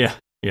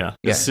 Yeah.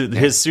 His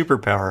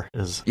superpower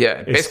is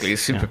basically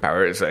his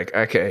superpower is like,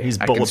 okay, he's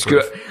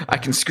bulletproof. I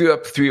can screw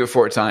up 3 or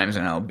 4 times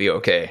and I'll be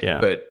okay. Yeah.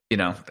 But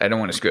I don't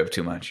want to screw up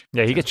too much.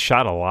 Yeah, he gets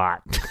shot a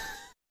lot.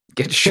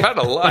 Gets shot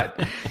a lot.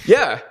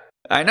 Yeah,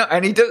 I know,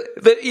 and he does.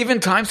 Even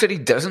times that he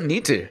doesn't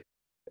need to.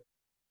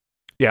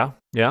 Yeah,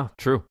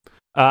 true.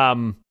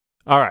 All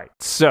right,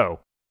 so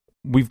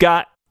we've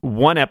got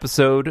one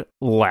episode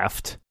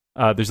left.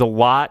 There's a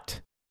lot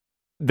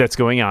that's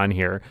going on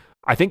here.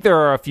 I think there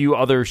are a few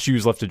other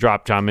shoes left to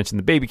drop. John mentioned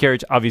the baby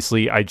carriage.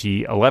 Obviously,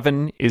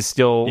 IG-11 is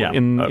still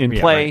in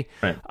play.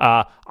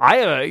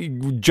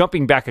 Right.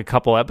 Jumping back a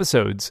couple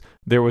episodes,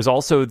 there was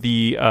also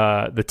the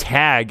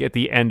tag at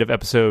the end of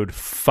episode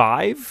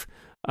 5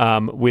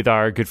 with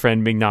our good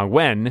friend Ming-Na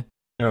Wen.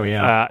 Oh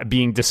yeah,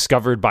 being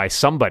discovered by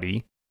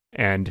somebody,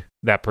 and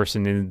that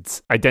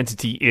person's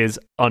identity is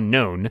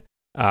unknown.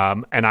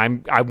 And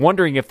I'm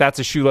wondering if that's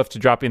a shoe left to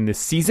drop in this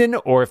season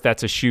or if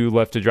that's a shoe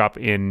left to drop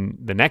in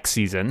the next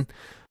season.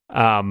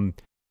 And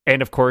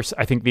of course,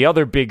 I think the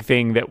other big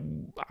thing that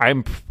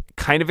I'm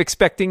kind of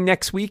expecting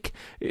next week,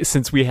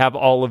 since we have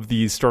all of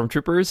these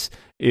stormtroopers,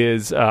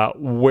 is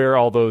where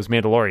all those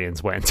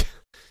Mandalorians went.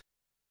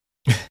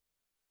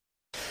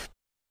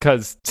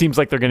 Because it seems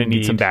like they're going to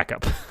need some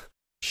backup.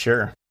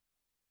 Sure.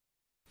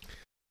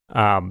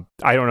 I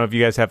don't know if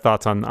you guys have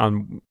thoughts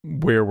on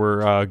where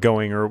we're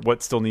going or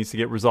what still needs to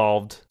get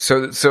resolved.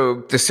 So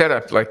the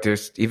setup, like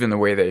there's even the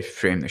way they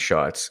frame the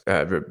shots,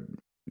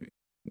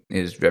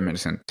 is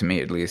reminiscent to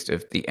me, at least,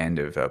 of the end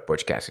of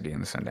Butch Cassidy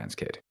and the Sundance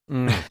Kid.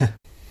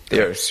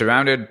 They're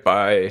surrounded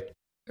by,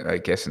 I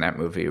guess, in that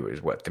movie it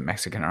was the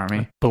Mexican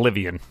army,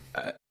 Bolivian.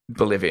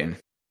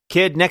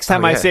 Kid, next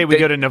time I say we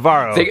go to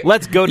Navarro,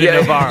 let's go to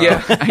Navarro.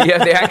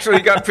 Yeah, they actually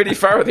got pretty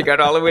far. They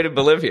got all the way to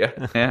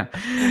Bolivia. Yeah.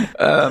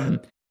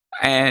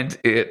 And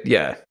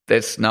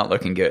that's not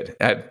looking good.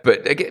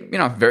 But again,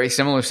 very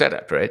similar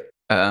setup, right?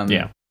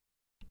 Yeah.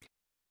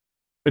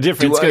 It's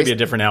going to be a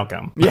different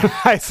outcome. Yeah,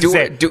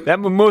 that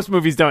most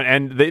movies don't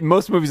end.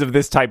 Most movies of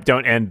this type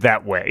don't end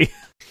that way.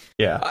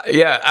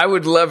 Yeah. I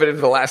would love it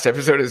if the last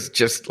episode is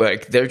just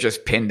like they're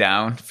just pinned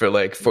down for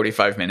like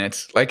 45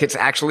 minutes. Like it's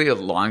actually a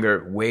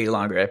way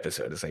longer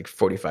episode. It's like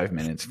 45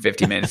 minutes,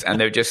 50 minutes,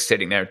 and they're just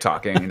sitting there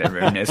talking and they're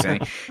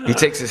reminiscing. He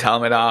takes his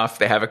helmet off.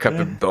 They have a cup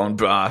of bone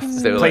broth.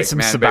 They're play like, some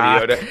man,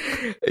 Sabacc. Baby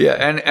Yoda. Yeah,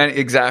 and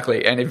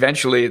exactly. And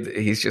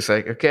eventually he's just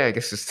like, okay, I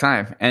guess it's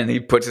time. And he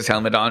puts his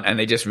helmet on, and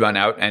they just run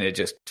out, and it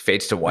just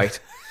fades to white.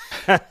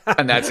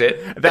 And that's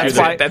it. That's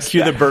why. That's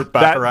cue the Burt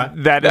Baccarat.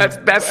 That's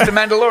the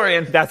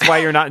Mandalorian. That's why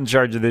you're not in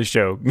charge of this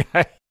show.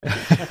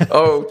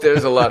 Oh,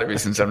 there's a lot of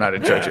reasons I'm not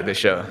in charge of this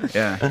show.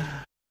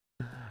 Yeah.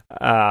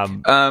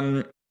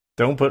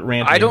 Don't put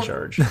Ranty in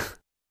charge.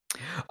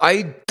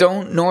 I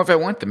don't know if I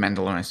want the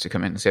Mandalorians to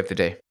come in and save the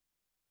day.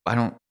 I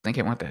don't think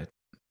I want that.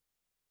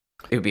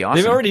 it would be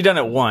awesome. They've already done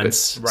it once,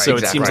 so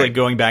it seems Right. like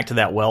going back to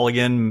that well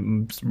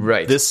again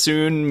this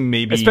soon,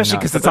 maybe. Especially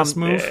because it's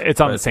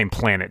on the same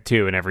planet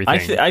too, and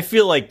everything. I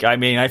feel like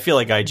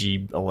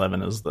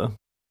IG-11 is the.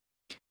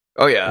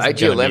 Oh yeah, Is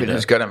gonna IG-11 be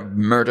is gonna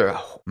murder.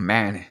 Oh,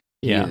 man,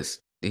 Yeah.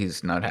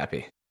 he's not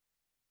happy.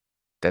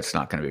 That's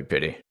not gonna be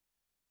pretty.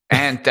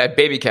 And that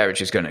baby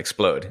carriage is gonna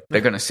explode.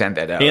 They're gonna send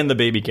that out. And the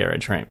baby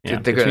carriage, right? Yeah,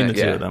 They're between gonna- the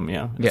two yeah. of them,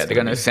 yeah. Yeah, It's they're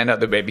going to be- send out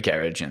the baby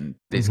carriage, and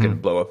it's Mhm. going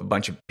to blow up a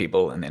bunch of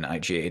people, and then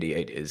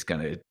IG-88 is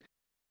going to.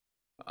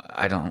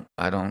 I don't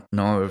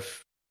know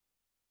if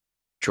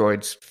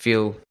droids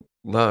feel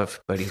love,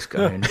 but he's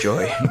going to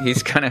enjoy.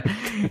 He's gonna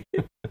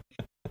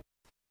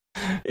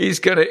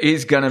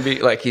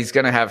be like, he's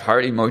gonna have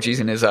heart emojis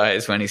in his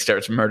eyes when he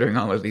starts murdering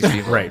all of these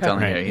people. Right, I'm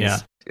telling right, you, yeah.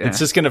 It's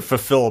just going to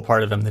fulfill a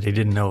part of him that he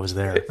didn't know was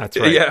there. That's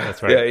right. Yeah,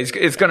 that's right. yeah.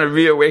 It's going to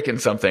reawaken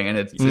something, and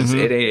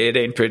it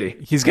ain't pretty.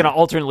 He's going to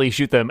alternately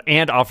shoot them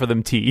and offer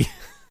them tea.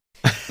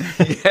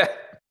 Yeah,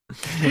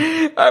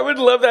 I would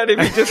love that if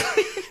he just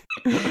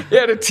he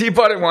had a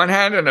teapot in one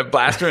hand and a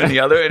blaster in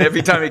the other, and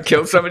every time he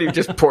killed somebody, he'd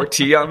just pour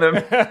tea on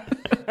them.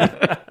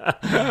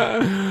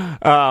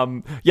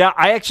 Yeah,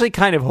 I actually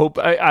kind of hope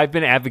I've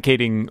been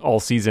advocating all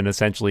season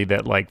essentially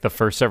that like the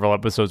first several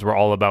episodes were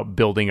all about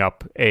building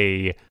up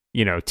a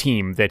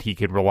team that he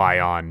could rely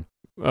on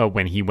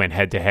when he went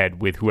head to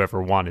head with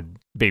whoever wanted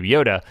Baby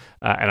Yoda,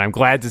 and I'm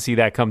glad to see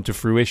that come to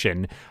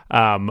fruition.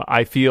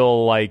 I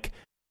feel like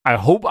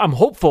I'm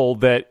hopeful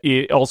that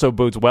it also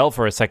bodes well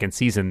for a second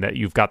season, that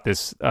you've got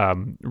this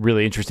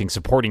really interesting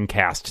supporting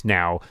cast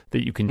now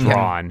that you can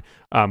draw on.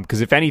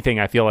 Because if anything,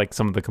 I feel like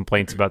some of the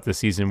complaints about this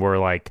season were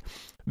like,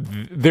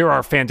 there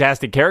are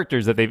fantastic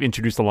characters that they've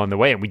introduced along the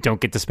way, and we don't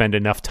get to spend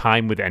enough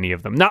time with any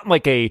of them. Not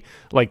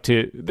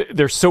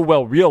they're so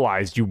well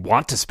realized, you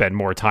want to spend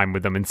more time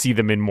with them and see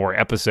them in more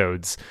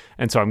episodes.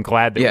 And so I'm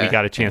glad that we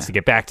got a chance to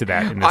get back to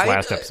that in this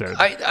last episode.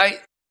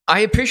 I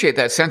appreciate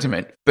that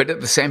sentiment, but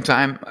at the same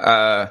time,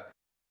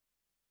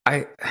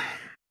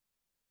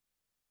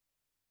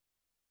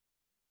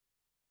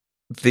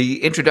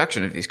 the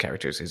introduction of these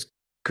characters is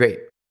great.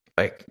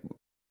 Like,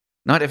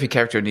 not every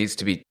character needs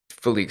to be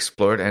fully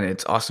explored, and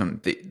it's awesome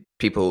that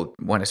people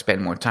want to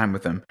spend more time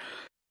with them.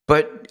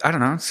 But I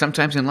don't know,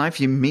 sometimes in life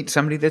you meet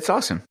somebody that's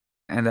awesome,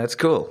 and that's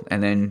cool,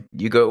 and then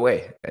you go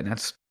away, and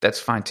that's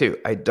fine too.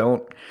 I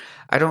don't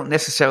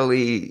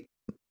necessarily.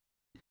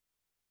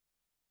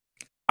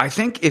 I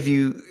think if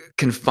you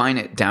confine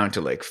it down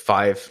to like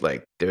 5,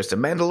 like there's the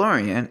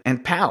Mandalorian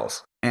and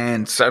pals,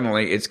 and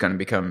suddenly it's going to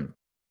become,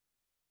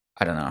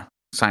 I don't know,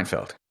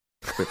 Seinfeld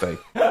with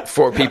like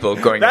 4 people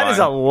going. That is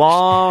a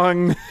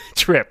long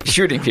trip,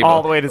 shooting people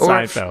all the way to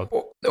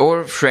Seinfeld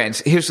or Friends.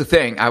 Here's the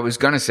thing: I was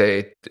going to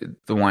say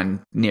the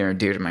one near and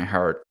dear to my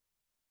heart,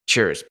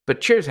 Cheers,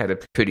 but Cheers had a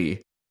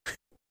pretty.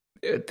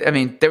 I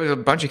mean, there was a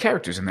bunch of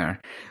characters in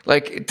there.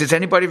 Like, does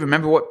anybody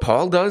remember what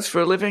Paul does for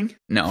a living?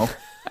 No.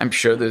 I'm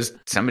sure there's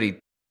somebody.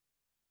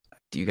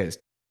 Do you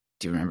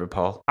remember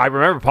Paul? I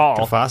remember Paul.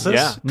 Kafasis?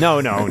 Yeah.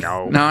 No. No,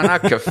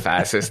 not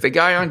Kafasis. The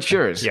guy on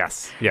Cheers.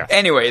 Yes.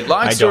 Anyway,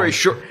 long story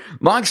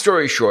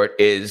short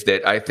is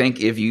that I think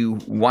if you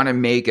want to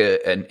make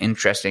an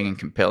interesting and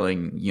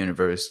compelling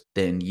universe,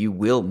 then you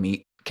will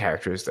meet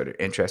characters that are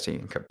interesting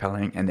and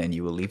compelling, and then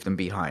you will leave them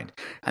behind.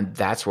 And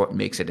that's what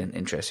makes it an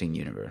interesting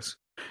universe.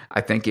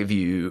 I think if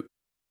you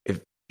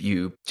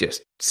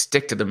just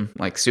stick to them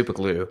like super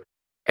glue,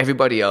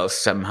 everybody else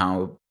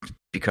somehow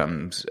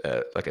becomes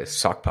like a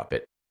sock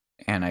puppet,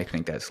 and I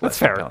think that's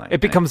fair. compelling.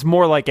 It becomes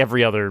more like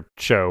every other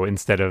show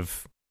instead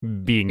of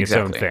being its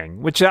own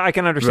thing, which I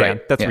can understand.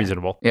 Right. That's Yeah.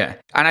 reasonable. Yeah,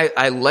 and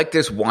I like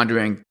this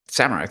wandering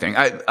samurai thing.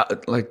 I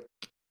like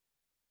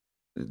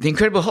the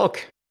Incredible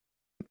Hulk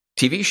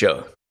TV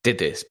show did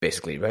this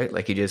basically, right?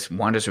 Like he just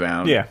wanders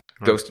around. Yeah.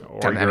 Goes. Or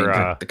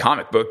The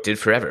comic book did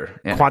forever.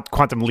 Yeah.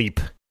 Quantum Leap.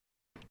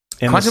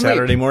 And Quantum the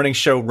Saturday Leap. morning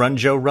show Run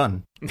Joe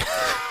Run.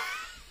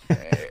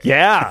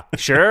 Yeah,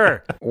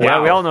 sure. Wow.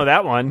 Yeah, we all know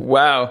that one.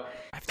 Wow.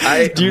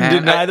 Did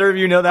neither of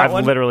you know that I've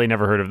one? literally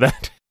never heard of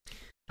that.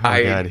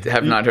 I God.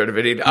 have not heard of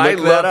it either. I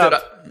Look that loved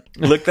up.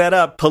 Look that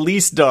up.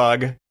 Police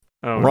dog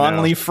Oh,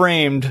 wrongly no.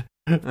 framed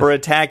for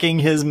attacking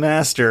his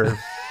master.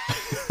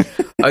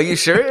 Are you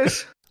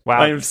serious?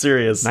 Wow. I'm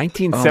serious.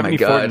 1974 Oh my to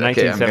God.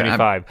 Okay,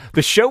 1975.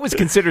 The show was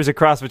considered as a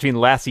cross between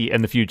Lassie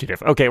and The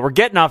Fugitive. Okay, we're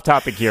getting off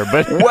topic here,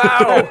 but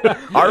Wow.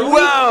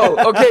 Wow.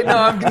 Okay, we're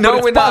not. No,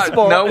 we're it's not.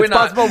 possible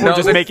we're No,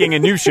 just making a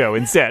new show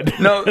instead.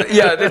 No,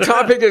 yeah, the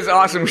topic is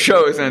awesome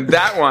shows, and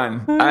that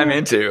one I'm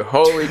into.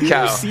 Holy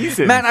cow,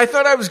 seasons. man! I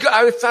thought I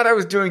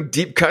was doing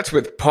deep cuts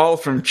with Paul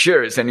from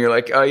Cheers, and you're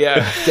like, oh yeah,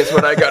 guess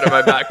what I got in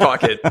my back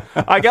pocket?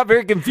 I got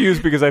very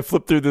confused because I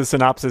flipped through the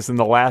synopsis and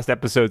the last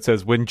episode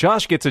says, when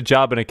Josh gets a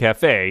job in a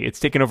cafe, it's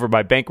taken over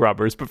by bank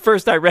robbers. But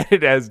first I read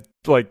it as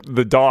like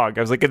the dog.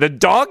 I was like, the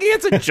dog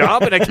gets a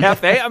job in a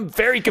cafe? I'm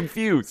very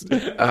confused.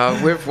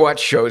 We've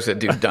watched shows that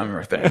do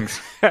dumber things.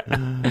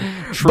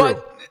 True.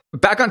 But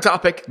back on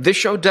topic, this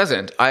show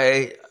doesn't.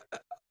 I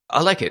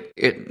like it.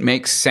 It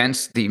makes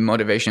sense. The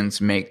motivations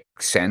make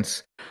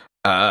sense.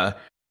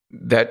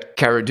 that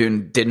Cara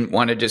Dune didn't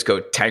want to just go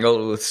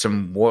tangle with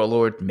some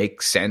warlord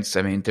makes sense.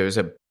 I mean,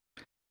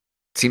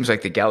 seems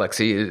like the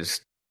galaxy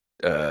is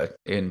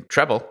in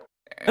trouble.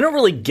 I don't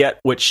really get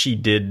what she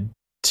did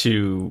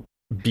to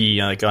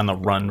be like on the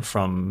run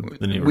from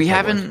the New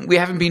Republic. We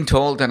haven't been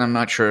told, and I'm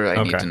not sure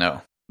I need to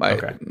know.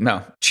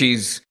 No,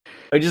 she's.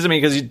 Because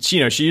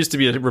she used to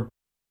be a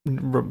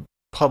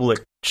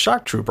Republic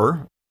shock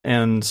trooper,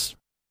 and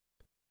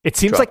it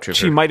seems like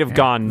she might have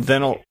gone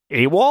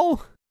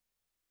AWOL.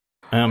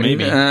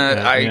 Maybe.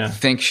 I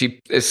think she.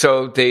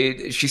 So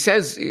she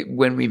says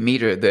when we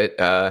meet her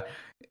that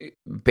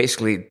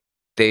basically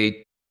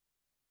they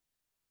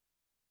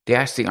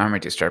asked the army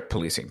to start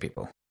policing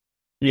people.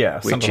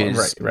 Yeah, which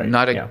is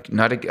not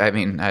a. I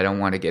mean, I don't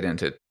want to get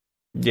into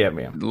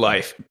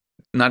life.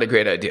 Not a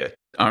great idea.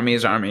 Army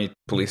is army.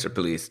 Police are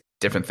police.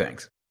 Different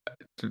things.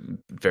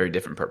 Very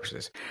different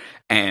purposes.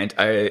 And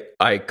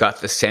I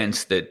got the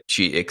sense that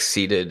she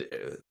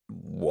exceeded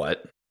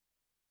what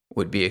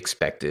would be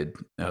expected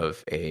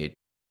of a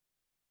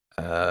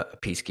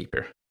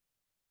peacekeeper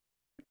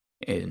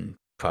in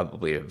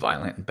probably a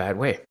violent and bad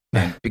way.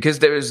 Because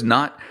it's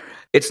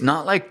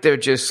not like they're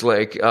just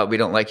like, oh, we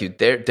don't like you.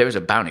 There's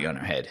a bounty on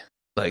her head.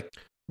 Like,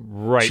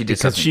 right,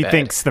 because she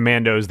thinks the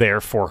Mando's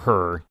there for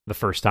her the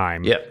first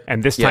time. Yeah.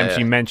 And this time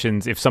she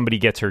mentions if somebody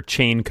gets her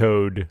chain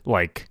code,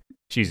 like,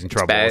 she's in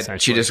trouble.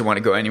 Bad. She doesn't want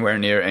to go anywhere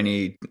near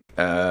any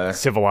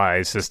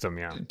civilized system.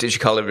 Yeah. Did she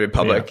call it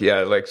Republic?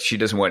 Yeah, like she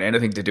doesn't want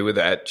anything to do with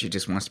that. She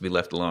just wants to be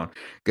left alone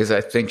because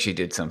I think she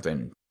did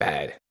something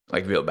bad,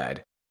 like real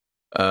bad.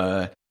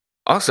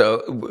 Also,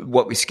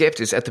 what we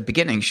skipped is at the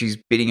beginning she's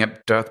beating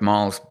up Darth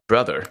Maul's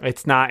brother.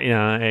 It's not.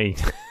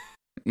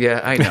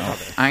 Yeah, I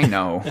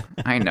know.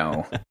 I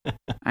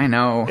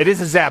know. It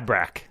is a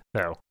Zabrak,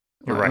 though.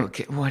 You're right.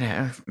 Okay,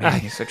 whatever. Man,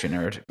 he's such a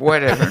nerd.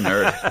 Whatever,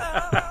 nerd.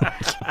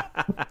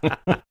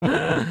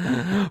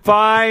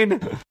 Fine.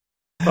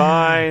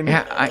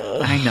 Yeah,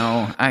 I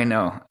know. I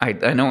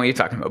know what you're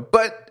talking about.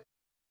 But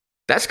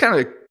that's kind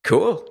of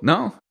cool,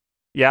 no?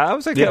 Yeah, I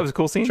was like, that was a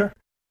cool scene. Sure.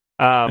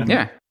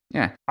 Yeah.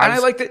 And I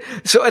liked it.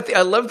 So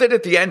I love that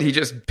at the end he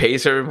just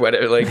pays her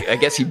whatever. Like, I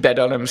guess he bet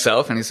on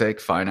himself and he's like,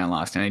 fine, I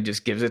lost. And he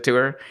just gives it to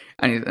her.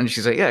 And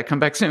she's like, yeah, come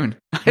back soon.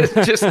 I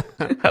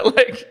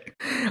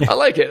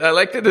like it. I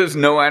like that there's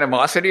no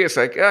animosity. It's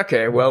like,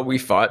 okay, well, we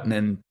fought and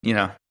then,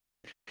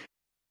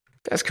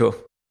 that's cool.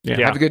 Yeah.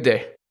 Have a good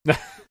day.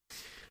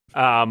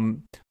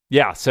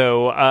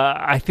 So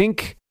I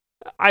think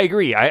I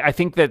agree. I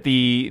think that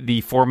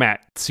the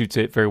format suits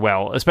it very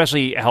well.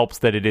 Especially helps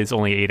that it is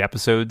only 8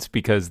 episodes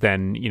because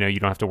then you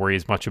don't have to worry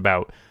as much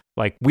about,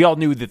 like, we all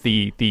knew that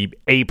the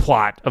A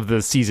plot of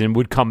the season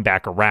would come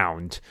back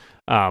around,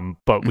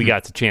 but we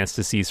got the chance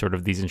to see sort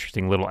of these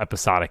interesting little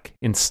episodic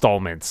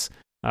installments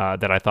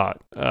that I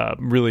thought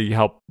really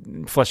helped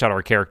flesh out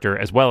our character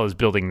as well as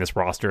building this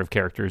roster of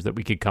characters that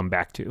we could come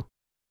back to.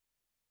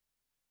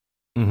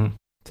 Mm-hmm.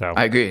 So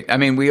I agree. I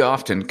mean, we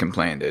often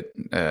complained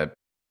that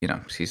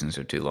seasons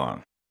are too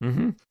long.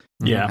 Mm-hmm.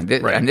 Yeah,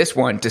 and this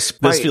one,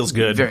 despite this feels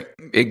good.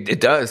 It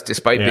does,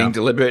 despite being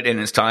deliberate in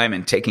its time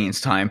and taking its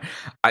time.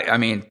 I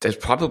mean, there's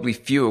probably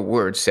fewer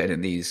words said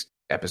in these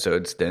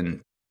episodes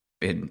than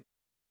in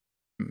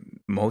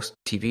most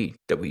TV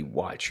that we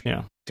watch.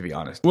 Yeah, to be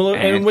honest. Well,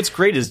 and what's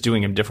great is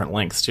doing them different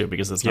lengths too,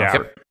 because it's not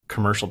for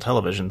commercial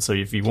television. So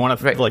if you want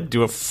to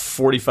do a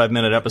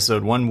 45-minute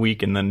episode one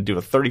week and then do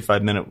a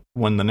 35-minute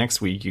one the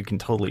next week, you can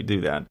totally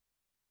do that.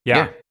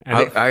 Yeah.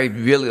 I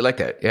really like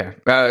that. Yeah.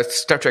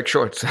 Star Trek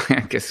shorts.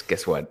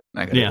 Guess what?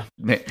 You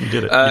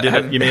did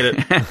it. You made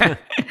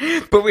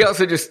it. But we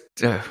also just,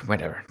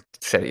 whatever,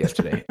 said it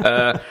yesterday.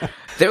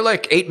 They're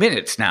like 8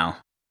 minutes now.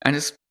 And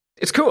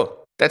it's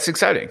cool. That's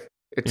exciting.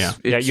 It's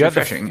you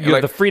refreshing. You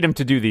have the freedom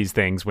to do these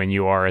things when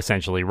you are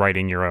essentially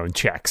writing your own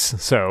checks.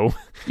 So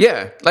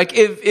yeah, like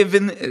if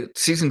in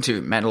season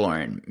 2,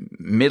 Mandalorian,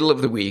 middle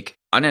of the week,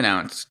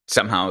 unannounced,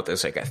 somehow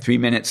there's like a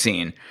 3-minute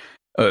scene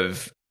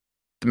of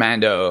the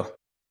Mando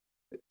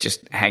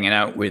just hanging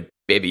out with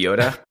Baby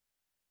Yoda,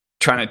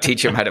 trying to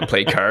teach him how to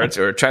play cards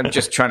or trying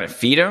to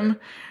feed him,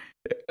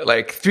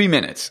 like 3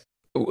 minutes.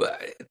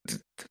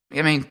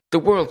 I mean, the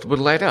world would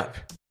light up.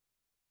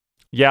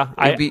 Yeah,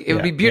 it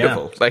would be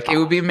beautiful. Like it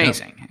would be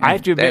amazing. Yeah. I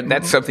have to admit,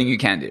 that's something you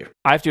can do.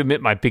 I have to admit,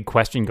 my big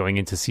question going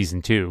into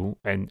season 2,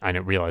 and I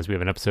didn't realize we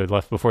have an episode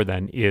left before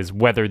then, is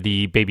whether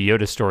the Baby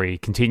Yoda story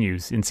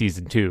continues in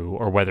season 2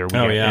 or whether we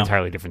get an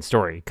entirely different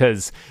story.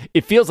 Because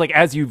it feels like,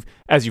 as you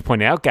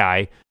pointed out,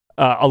 Guy,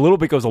 a little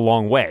bit goes a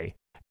long way,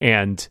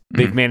 and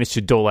they've managed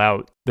to dole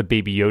out the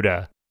Baby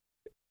Yoda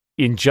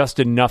in just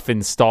enough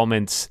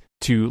installments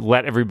to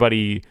let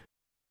everybody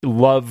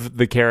love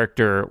the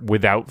character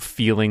without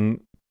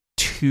feeling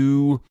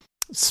too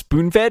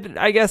spoon-fed,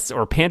 I guess,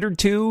 or pandered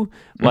to.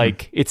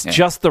 Like, it's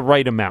just the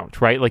right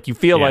amount, right? Like, you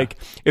feel like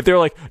if they're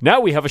like,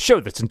 now we have a show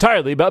that's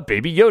entirely about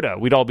Baby Yoda,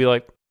 we'd all be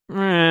like,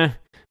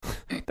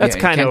 that's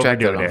kind of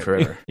overdoing it.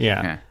 Forever.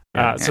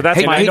 So that's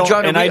I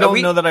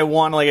don't know that I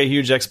want like a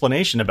huge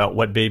explanation about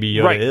what Baby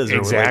Yoda is. Or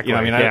exactly.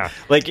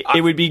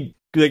 It would be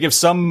like if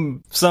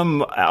some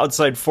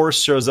outside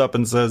force shows up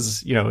and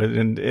says,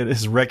 and it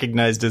is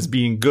recognized as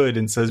being good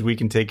and says we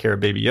can take care of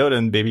Baby Yoda,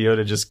 and Baby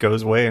Yoda just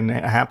goes away and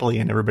happily,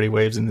 and everybody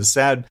waves and is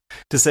sad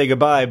to say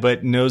goodbye,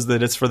 but knows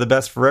that it's for the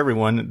best for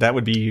everyone, that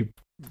would be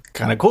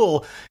kind of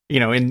cool,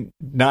 and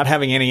not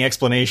having any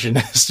explanation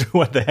as to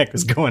what the heck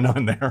is going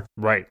on there.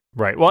 Right.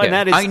 Well, and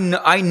that is...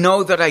 I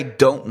know that I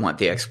don't want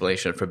the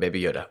explanation for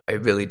Baby Yoda. I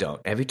really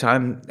don't. Every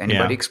time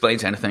anybody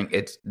explains anything,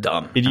 it's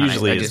dumb. It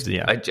usually is.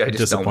 I just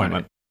disappointment. Don't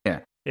want it.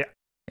 Yeah.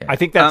 I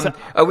think that's...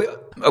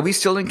 Are we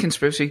still in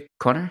Conspiracy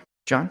Corner,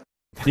 John?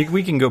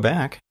 We can go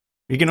back.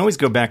 You can always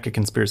go back to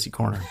Conspiracy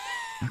Corner.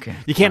 Okay.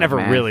 You can't ever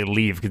really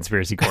leave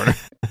Conspiracy Corner.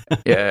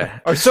 Yeah.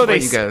 Or so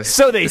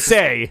they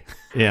say.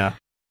 Yeah.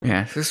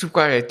 Yeah, this is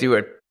why I do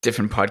a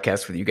different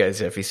podcast with you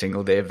guys every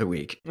single day of the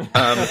week.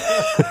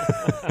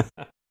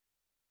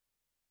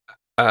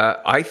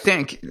 I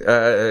think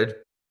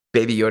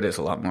Baby Yoda is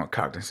a lot more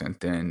cognizant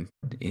than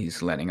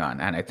he's letting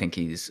on, and I think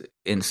he's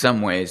in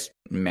some ways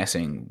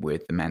messing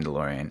with the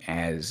Mandalorian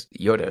as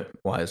Yoda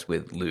was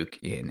with Luke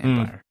in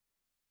Empire.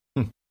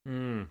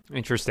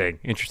 Interesting.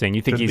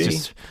 You think he's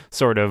just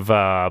sort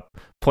of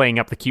playing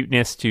up the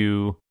cuteness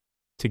to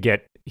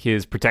get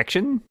his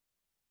protection?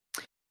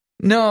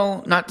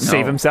 No,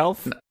 save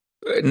himself.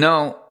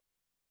 No,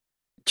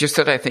 just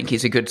that I think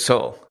he's a good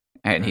soul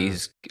and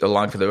he's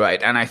along for the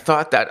ride. And I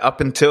thought that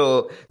up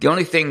until the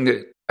only thing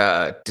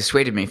that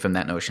dissuaded me from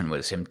that notion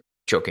was him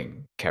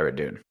choking Cara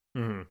Dune.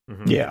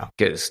 Mm-hmm. Yeah,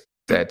 because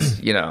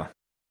that's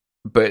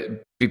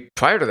But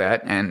prior to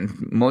that,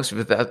 and most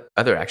of the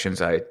other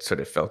actions, I sort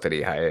of felt that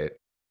he had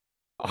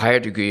a higher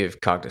degree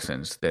of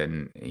cognizance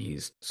than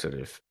he's sort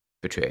of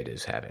portrayed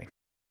as having.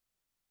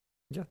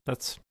 Yeah,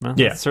 that's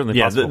certainly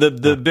possible.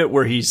 The bit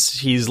where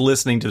he's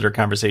listening to their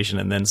conversation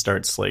and then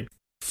starts like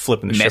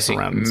flipping the ship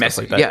around and stuff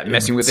like that. Yeah,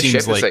 messing with the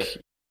ship.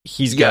 Like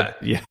he's got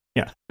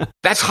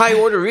That's high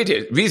order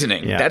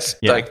reasoning. Yeah.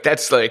 That's like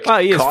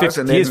he is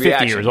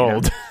 50 years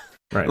old.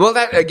 Right. Well,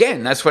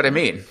 that's what I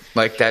mean.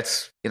 Like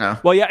that's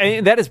Well, yeah,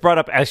 and that is brought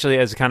up actually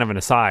as kind of an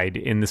aside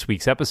in this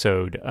week's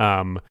episode.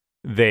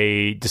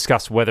 They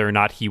discussed whether or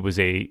not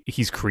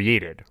he's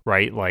created,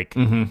 right? Like,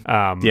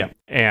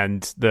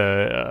 and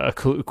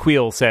the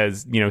Queel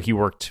says, he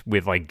worked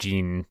with like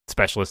gene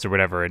specialists or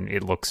whatever, and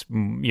it looks,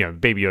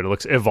 Baby Yoda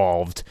looks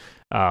evolved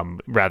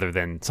rather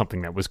than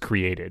something that was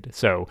created.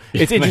 So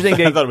it's interesting.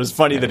 I thought it was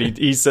funny that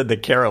he said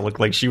that Cara looked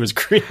like she was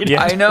created.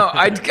 Yeah. I know.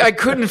 I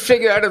couldn't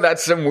figure out if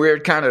that's some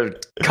weird kind of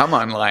come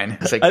on line.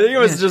 It's like, I think it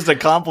was just a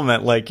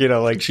compliment, like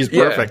she's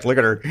perfect. Look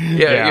at her.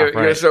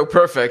 You're so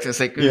perfect. It's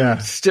like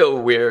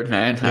still weird,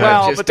 man.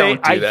 Well,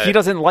 he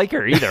doesn't like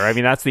her either. I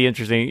mean, that's the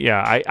interesting.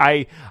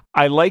 Yeah,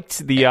 I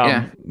liked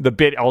the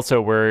bit also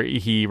where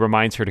he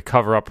reminds her to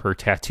cover up her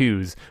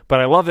tattoos, but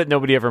I love that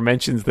nobody ever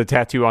mentions the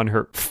tattoo on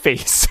her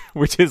face,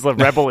 which is a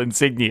rebel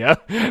insignia,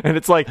 and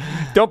it's like,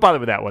 don't bother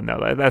with that one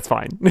though. That's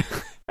fine.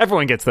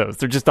 Everyone gets those.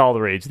 They're just all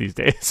the rage these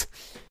days.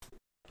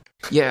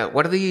 Yeah,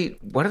 what are the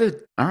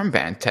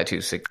armband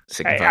tattoos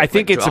signify? I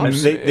think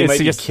they might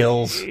be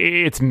kills.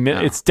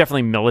 It's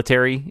definitely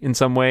military in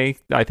some way,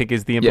 I think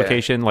is the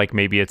implication. Yeah. Like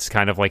maybe it's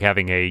kind of like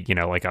having a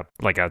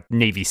like a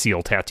Navy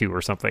SEAL tattoo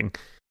or something.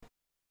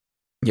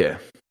 Yeah,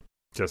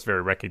 just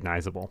very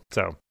recognizable.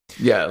 So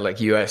yeah, like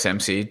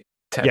USMC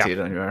tattooed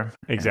on your arm.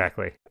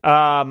 Exactly.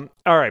 All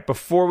right.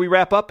 Before we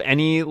wrap up,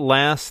 any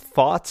last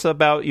thoughts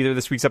about either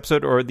this week's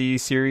episode or the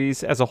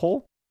series as a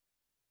whole?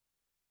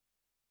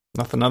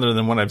 Nothing other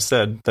than what I've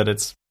said, that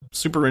it's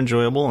super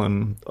enjoyable,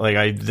 and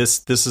like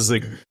this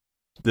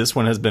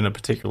one has been a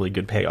particularly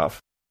good payoff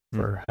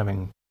for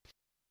having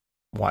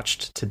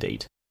watched to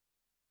date.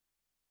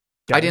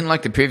 I didn't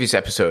like the previous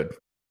episode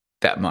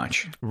that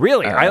much.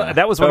 Really?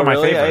 That was one of my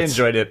favorites. I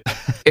enjoyed it.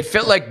 It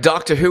felt like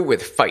Doctor Who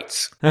with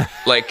fights.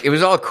 Like, it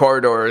was all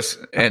corridors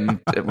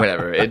and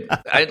whatever.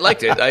 I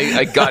liked it.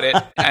 I got it.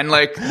 And,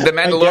 like, the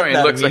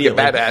Mandalorian looks like a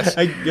badass.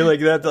 I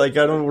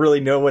don't really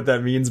know what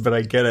that means, but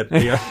I get it.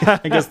 Yeah.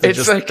 I guess it's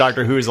just like,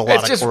 Doctor Who is a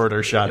lot of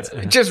corridor shots.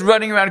 Just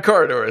running around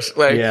corridors.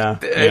 Like,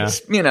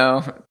 it's,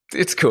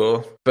 it's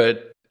cool.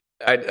 But,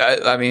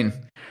 I mean,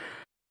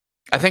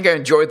 I think I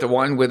enjoyed the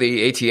one with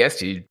the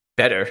AT-ST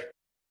better.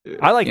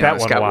 I like that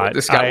one a lot. The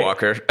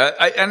Skywalker.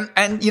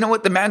 And you know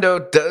what? The Mando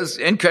does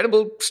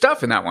incredible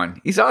stuff in that one.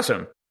 He's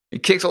awesome. He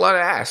kicks a lot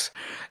of ass.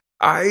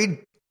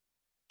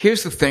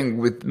 Here's the thing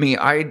with me.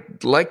 I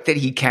like that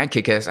he can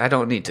kick ass. I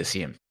don't need to see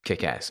him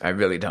kick ass. I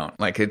really don't.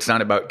 Like, it's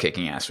not about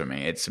kicking ass for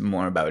me. It's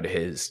more about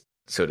his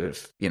sort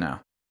of,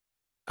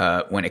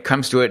 when it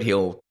comes to it,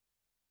 he'll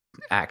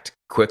act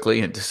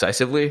quickly and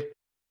decisively.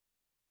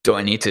 Do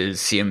I need to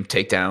see him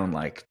take down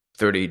like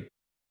 30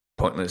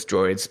 pointless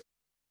droids?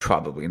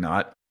 Probably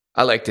not.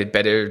 I liked it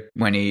better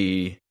when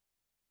he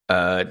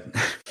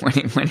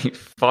when he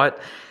fought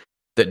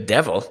the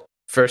devil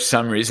for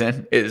some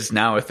reason is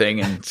now a thing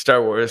in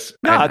Star Wars.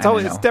 No, it's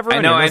always never.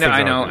 I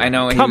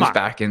know. He was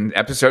back in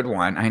episode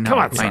 1. I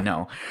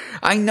know.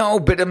 I know.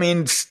 But I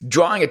mean,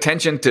 drawing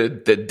attention to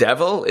the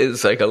devil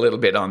is like a little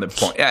bit on the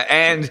point,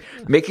 and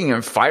making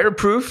him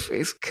fireproof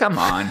is come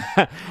on.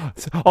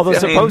 Although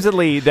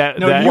supposedly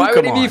why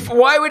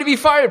would it be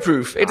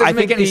fireproof? It doesn't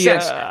make any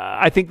sense.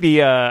 I think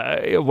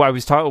I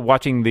was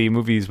watching the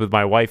movies with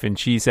my wife, and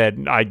she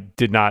said I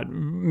did not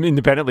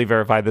independently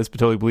verify this, but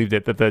totally believed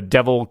it, that the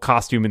devil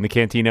costume in the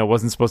cantina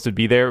wasn't supposed to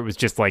be there. It was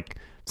just like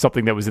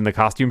something that was in the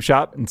costume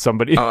shop, and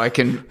somebody jumped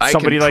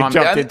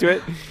into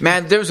it.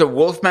 Man, there's a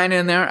Wolfman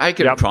in there. I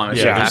can promise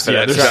you half of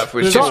that stuff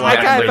was just I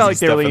kind of felt like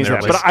they were leaning into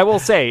that. But I will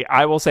say,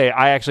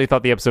 I actually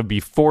thought the episode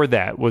before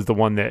that was the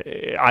one that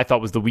I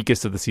thought was the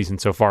weakest of the season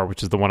so far,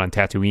 which is the one on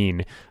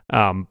Tatooine,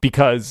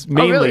 because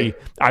mainly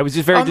I was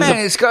just very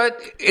disappointed.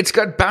 It's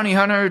got Bounty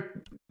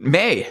Hunter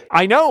May.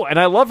 I know, and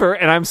I love her,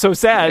 and I'm so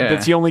sad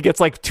that she only gets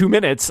like 2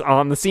 minutes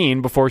on the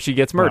scene before she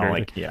gets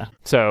murdered.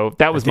 So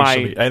that was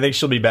I think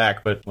she'll be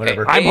back, but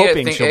whatever. I'm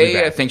hoping she'll be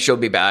back. I think she'll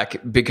be back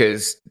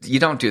because you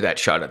don't do that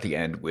shot at the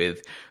end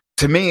with.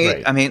 To me,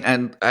 right. I mean,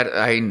 and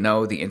I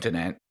know the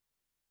internet.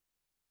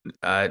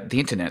 The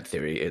internet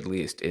theory, at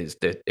least, is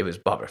that it was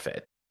Boba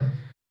Fett.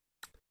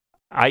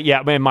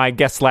 My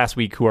guests last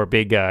week, who are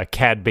big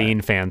Cad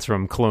Bane fans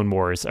from Clone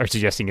Wars, are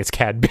suggesting it's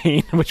Cad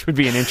Bane, which would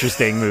be an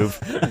interesting move.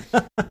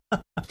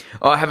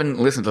 I haven't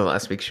listened to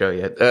last week's show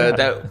yet.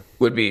 That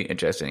would be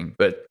interesting,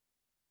 but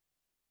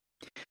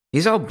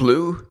he's all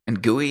blue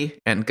and gooey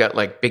and got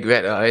like big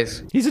red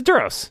eyes. He's a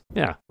Duros.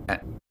 Yeah.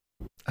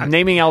 I'm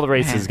naming all the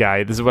races,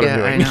 guy. This is what I'm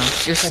doing. I know.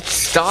 Just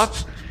stop.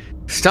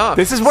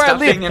 This is where I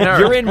live.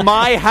 You're in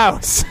my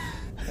house.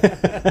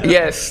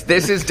 Yes,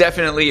 this is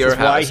definitely your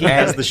house. Why he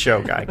has the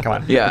show, guy. Come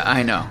on. Yeah,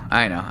 I know.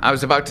 I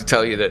was about to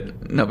tell you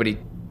that nobody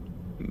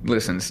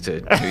listens to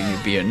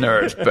you be a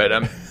nerd, but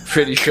I'm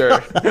pretty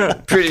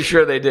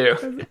sure they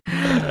do.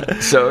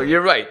 So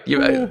you're right.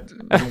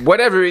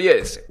 Whatever he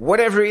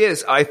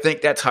is, I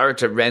think that's hard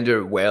to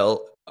render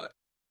well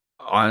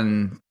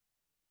on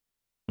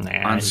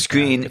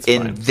screen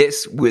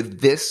with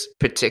this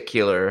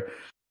particular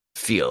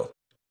feel.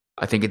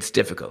 I think it's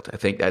difficult. I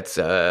think that's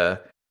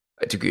a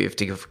degree of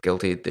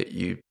difficulty that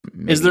you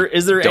is there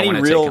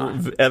any real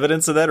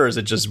evidence of that, or is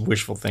it just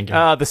wishful thinking?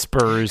 The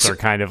spurs are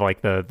kind of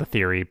like the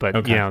theory, but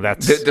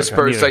that's the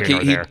spurs. Like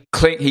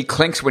he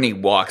clinks when he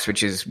walks,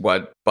 which is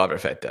what Boba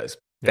Fett does.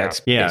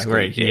 That's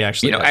right. He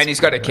actually and he's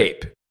got a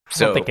cape.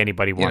 So, I don't think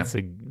anybody wants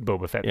a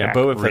Boba Fett. Yeah, back,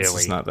 Boba Fett's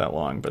really. not that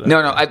long, but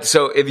no.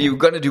 So if you're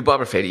going to do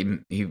Boba Fett,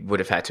 he would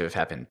have had to have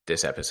happened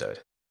this episode.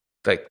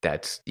 Like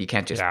that's you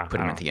can't just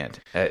put him at the end.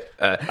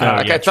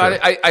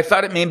 I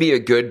thought it may be a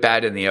good,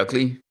 bad, and the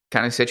ugly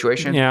kind of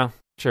situation. Yeah,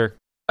 sure.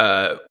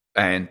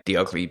 And the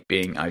ugly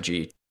being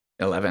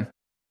IG-11,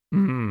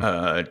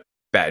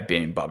 bad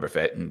being Boba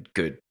Fett, and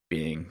good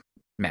being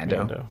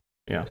Mando.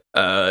 Yeah.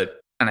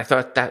 And I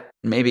thought that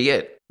may be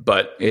it,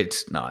 but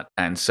it's not,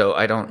 and so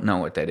I don't know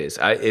what that is.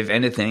 If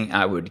anything,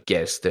 I would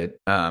guess that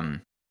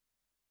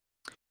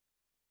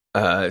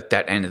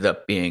that ended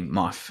up being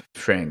Moff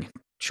Fring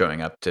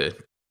showing up to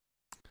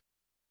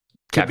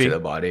capture the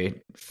body,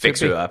 fix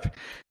her up,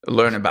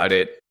 learn about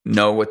it,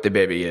 know what the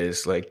baby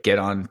is, like get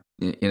on,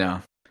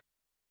 because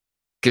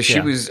she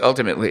was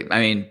ultimately, I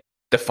mean,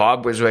 the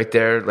fob was right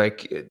there,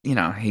 like,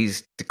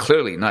 he's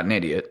clearly not an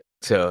idiot.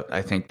 So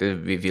I think the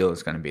reveal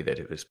is going to be that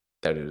it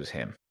was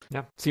him.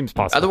 Yeah, seems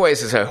possible.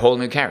 Otherwise, it's a whole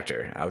new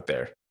character out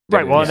there.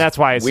 Right, well, and that's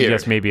why I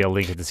suggest maybe a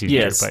link to the season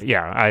 2, but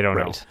I don't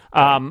know.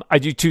 I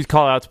do 2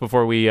 call-outs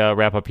before we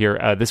wrap up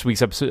here. This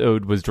week's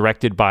episode was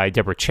directed by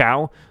Deborah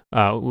Chow.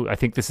 I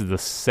think this is the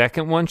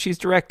second one she's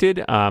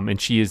directed, and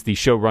she is the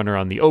showrunner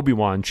on the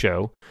Obi-Wan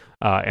show,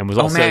 and was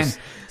also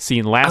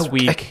seen last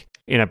week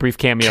in a brief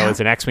cameo as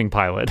an X-Wing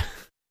pilot.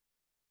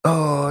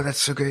 Oh, that's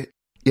so great.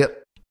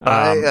 Yep.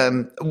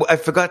 I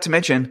forgot to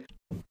mention,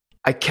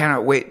 I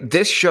cannot wait.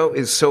 This show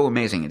is so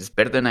amazing. It's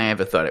better than I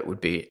ever thought it would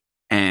be,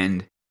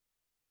 and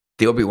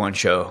the Obi-Wan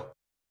show,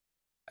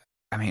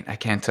 I mean, I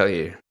can't tell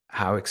you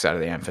how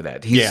excited I am for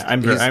that. He's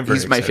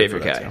my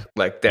favorite guy. Too.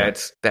 Like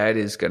that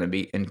is going to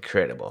be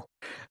incredible.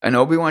 An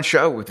Obi-Wan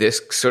show with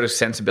this sort of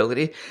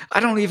sensibility. I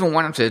don't even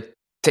want him to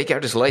take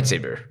out his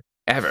lightsaber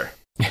ever.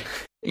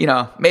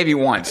 Maybe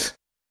once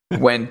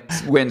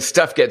when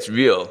stuff gets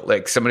real,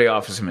 like somebody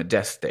offers him a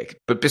death stick.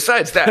 But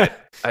besides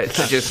that,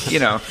 it's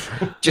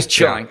just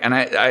chilling. And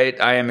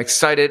I am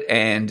excited,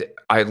 and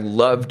I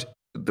loved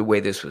the way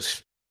this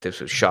was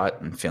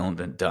shot and filmed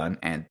and done,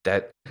 and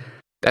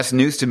that's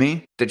news to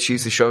me that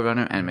she's the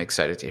showrunner, and I'm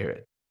excited to hear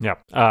it. Yeah.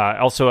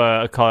 Also,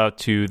 a call out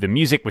to the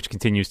music, which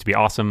continues to be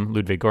awesome.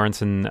 Ludwig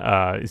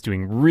Göransson is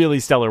doing really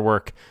stellar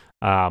work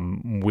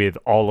with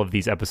all of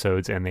these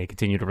episodes, and they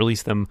continue to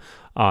release them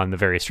on the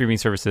various streaming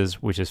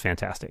services, which is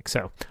fantastic.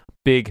 So,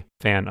 big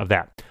fan of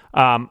that.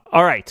 All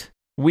right.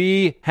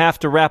 We have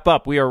to wrap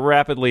up. We are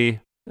rapidly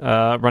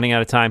running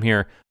out of time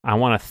here. I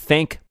want to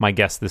thank my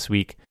guest this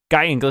week,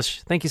 Guy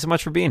English. Thank you so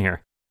much for being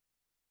here.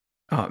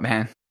 Oh,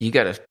 man, you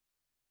got to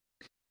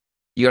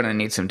you're gonna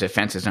need some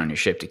defenses on your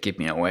ship to keep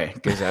me away,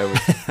 because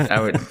I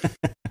would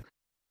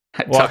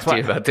Well, talk to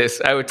you about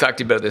this. I would talk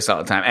to you about this all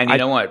the time. And you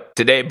know what?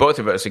 Today, both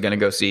of us are going to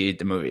go see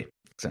the movie.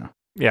 So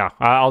yeah,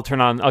 I'll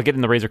get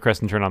in the Razor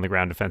Crest and turn on the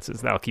ground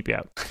defenses. That'll keep you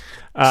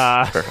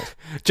out. Perfect.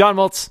 John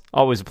Moltz,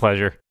 always a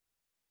pleasure.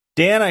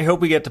 Dan, I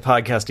hope we get to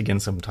podcast again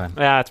sometime.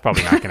 That's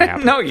probably not going to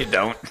happen. No, you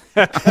don't.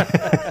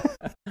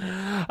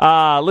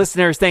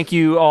 Listeners, thank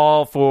you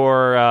all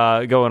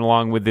for going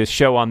along with this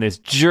show on this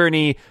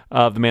journey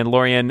of The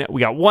Mandalorian. We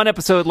got one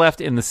episode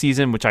left in the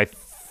season, which I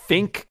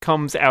think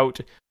comes out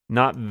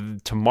not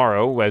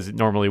tomorrow as it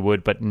normally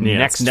would, but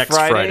next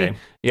Friday.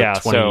 Yeah, the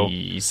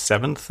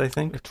 27th, I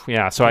think.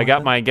 Yeah, so I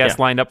got my guests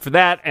lined up for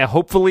that, and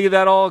hopefully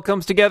that all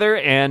comes together.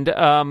 And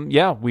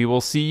we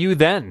will see you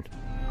then.